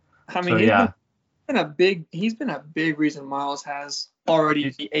range. I mean, he's been a big reason Miles has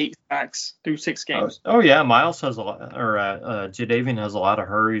already 8 sacks through 6 games. Oh yeah, Miles has a lot, or Jadeveon has a lot of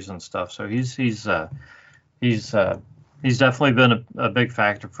hurries and stuff. So he's definitely been a big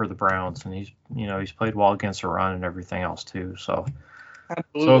factor for the Browns, and he's played well against the run and everything else too. So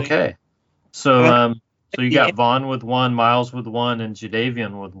absolutely. Okay. So you got Vaughn with 1, Miles with 1, and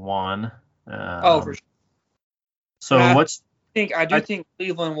Jadeveon with 1. For sure. So I do think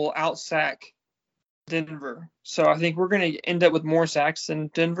Cleveland will outsack Denver. So I think we're going to end up with more sacks than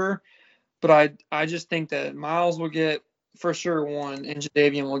Denver. But I just think that Miles will get for sure 1, and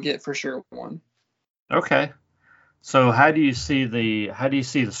Jadeveon will get for sure 1. Okay. So how do you see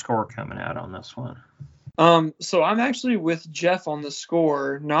the score coming out on this one? So I'm actually with Jeff on the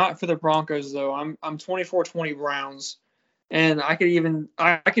score, not for the Broncos though. I'm 24-20 Browns, and I could even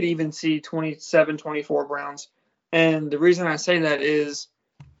see 27-24 Browns. And the reason I say that is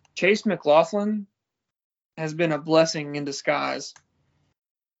Chase McLaughlin has been a blessing in disguise.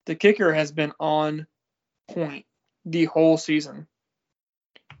 The kicker has been on point the whole season.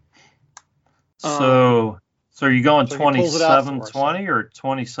 So are you going 27-20 or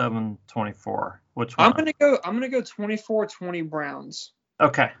 27-24? Which one? I'm gonna go 24-20 Browns.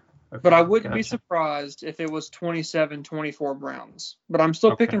 Okay. But I wouldn't be surprised if it was 27-24 Browns. But I'm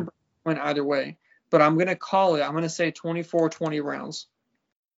still picking Browns either way. But I'm gonna call it. I'm gonna say 24-20 Browns.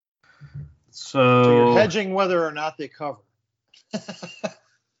 So you're hedging whether or not they cover.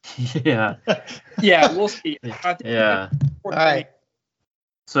 Yeah. Yeah, we'll see. All right.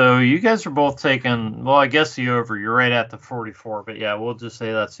 So you guys are both taking, well, I guess the over. You're right at the 44, but yeah, we'll just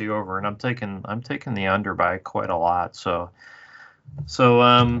say that's the over, and I'm taking the under by quite a lot. So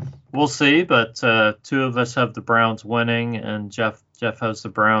we'll see, but two of us have the Browns winning, and Jeff has the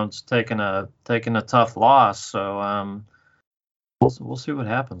Browns taking a tough loss. So we'll see what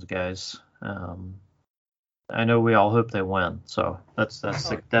happens, guys. I know we all hope they win, so that's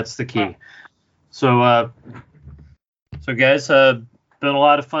the key. So guys, been a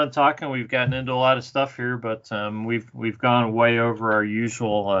lot of fun talking. We've gotten into a lot of stuff here, but we've gone way over our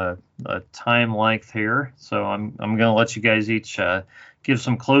usual time length here. So I'm going to let you guys each give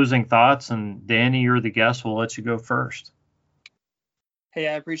some closing thoughts. And Danny, you're the guest. We'll let you go first. Hey,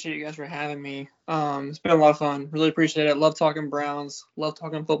 I appreciate you guys for having me. It's been a lot of fun. Really appreciate it. Love talking Browns. Love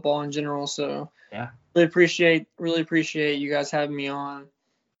talking football in general. So yeah, really appreciate you guys having me on.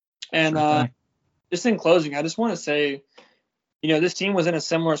 And just in closing, I just want to say, this team was in a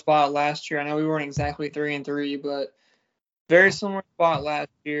similar spot last year. I know we weren't exactly 3-3, but very similar spot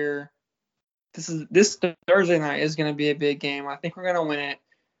last year. This Thursday night is going to be a big game. I think we're going to win it,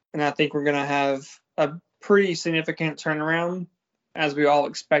 and I think we're going to have a pretty significant turnaround, as we all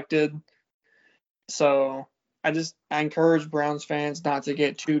expected. So I encourage Browns fans not to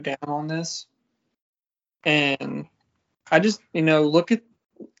get too down on this. And I just, look at,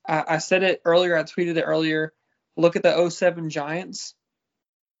 I said it earlier, I tweeted it earlier, look at the 2007 Giants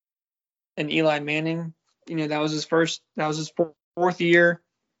and Eli Manning. That was his fourth year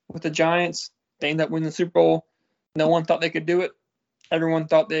with the Giants. They ended up winning the Super Bowl. No one thought they could do it. Everyone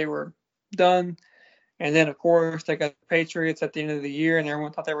thought they were done. And then, of course, they got the Patriots at the end of the year, and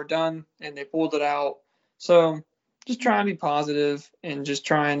everyone thought they were done, and they pulled it out. So just try and be positive and just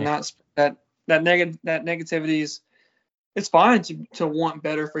try and not spread that negativity. It's fine to want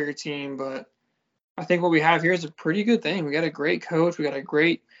better for your team, but I think what we have here is a pretty good thing. We got a great coach. We got a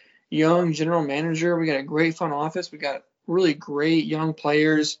great young general manager. We got a great front office. We got really great young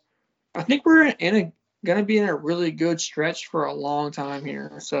players. I think we're going to be in a really good stretch for a long time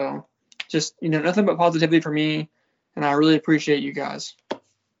here. So just, nothing but positivity for me, and I really appreciate you guys.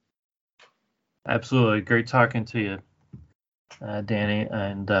 Absolutely. Great talking to you, Danny.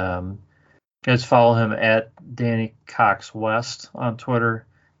 And guys, follow him at Danny Cox West on Twitter.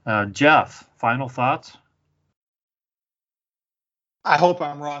 Jeff, final thoughts? I hope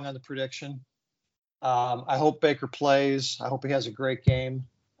I'm wrong on the prediction. I hope Baker plays. I hope he has a great game.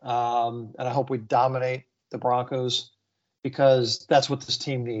 And I hope we dominate the Broncos, because that's what this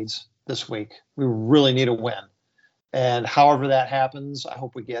team needs this week. We really need a win. And however that happens, I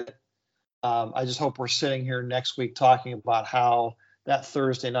hope we get it. I just hope we're sitting here next week talking about how that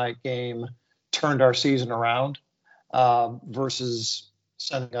Thursday night game turned our season around versus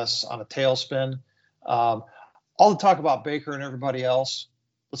sending us on a tailspin. All the talk about Baker and everybody else,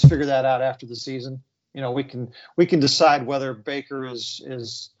 let's figure that out after the season. We can decide whether Baker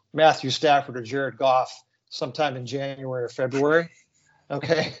is Matthew Stafford or Jared Goff sometime in January or February.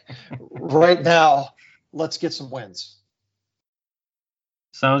 Okay. Right now, let's get some wins.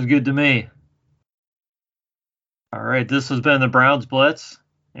 Sounds good to me. All right. This has been the Browns Blitz,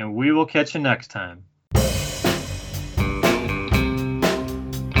 and we will catch you next time.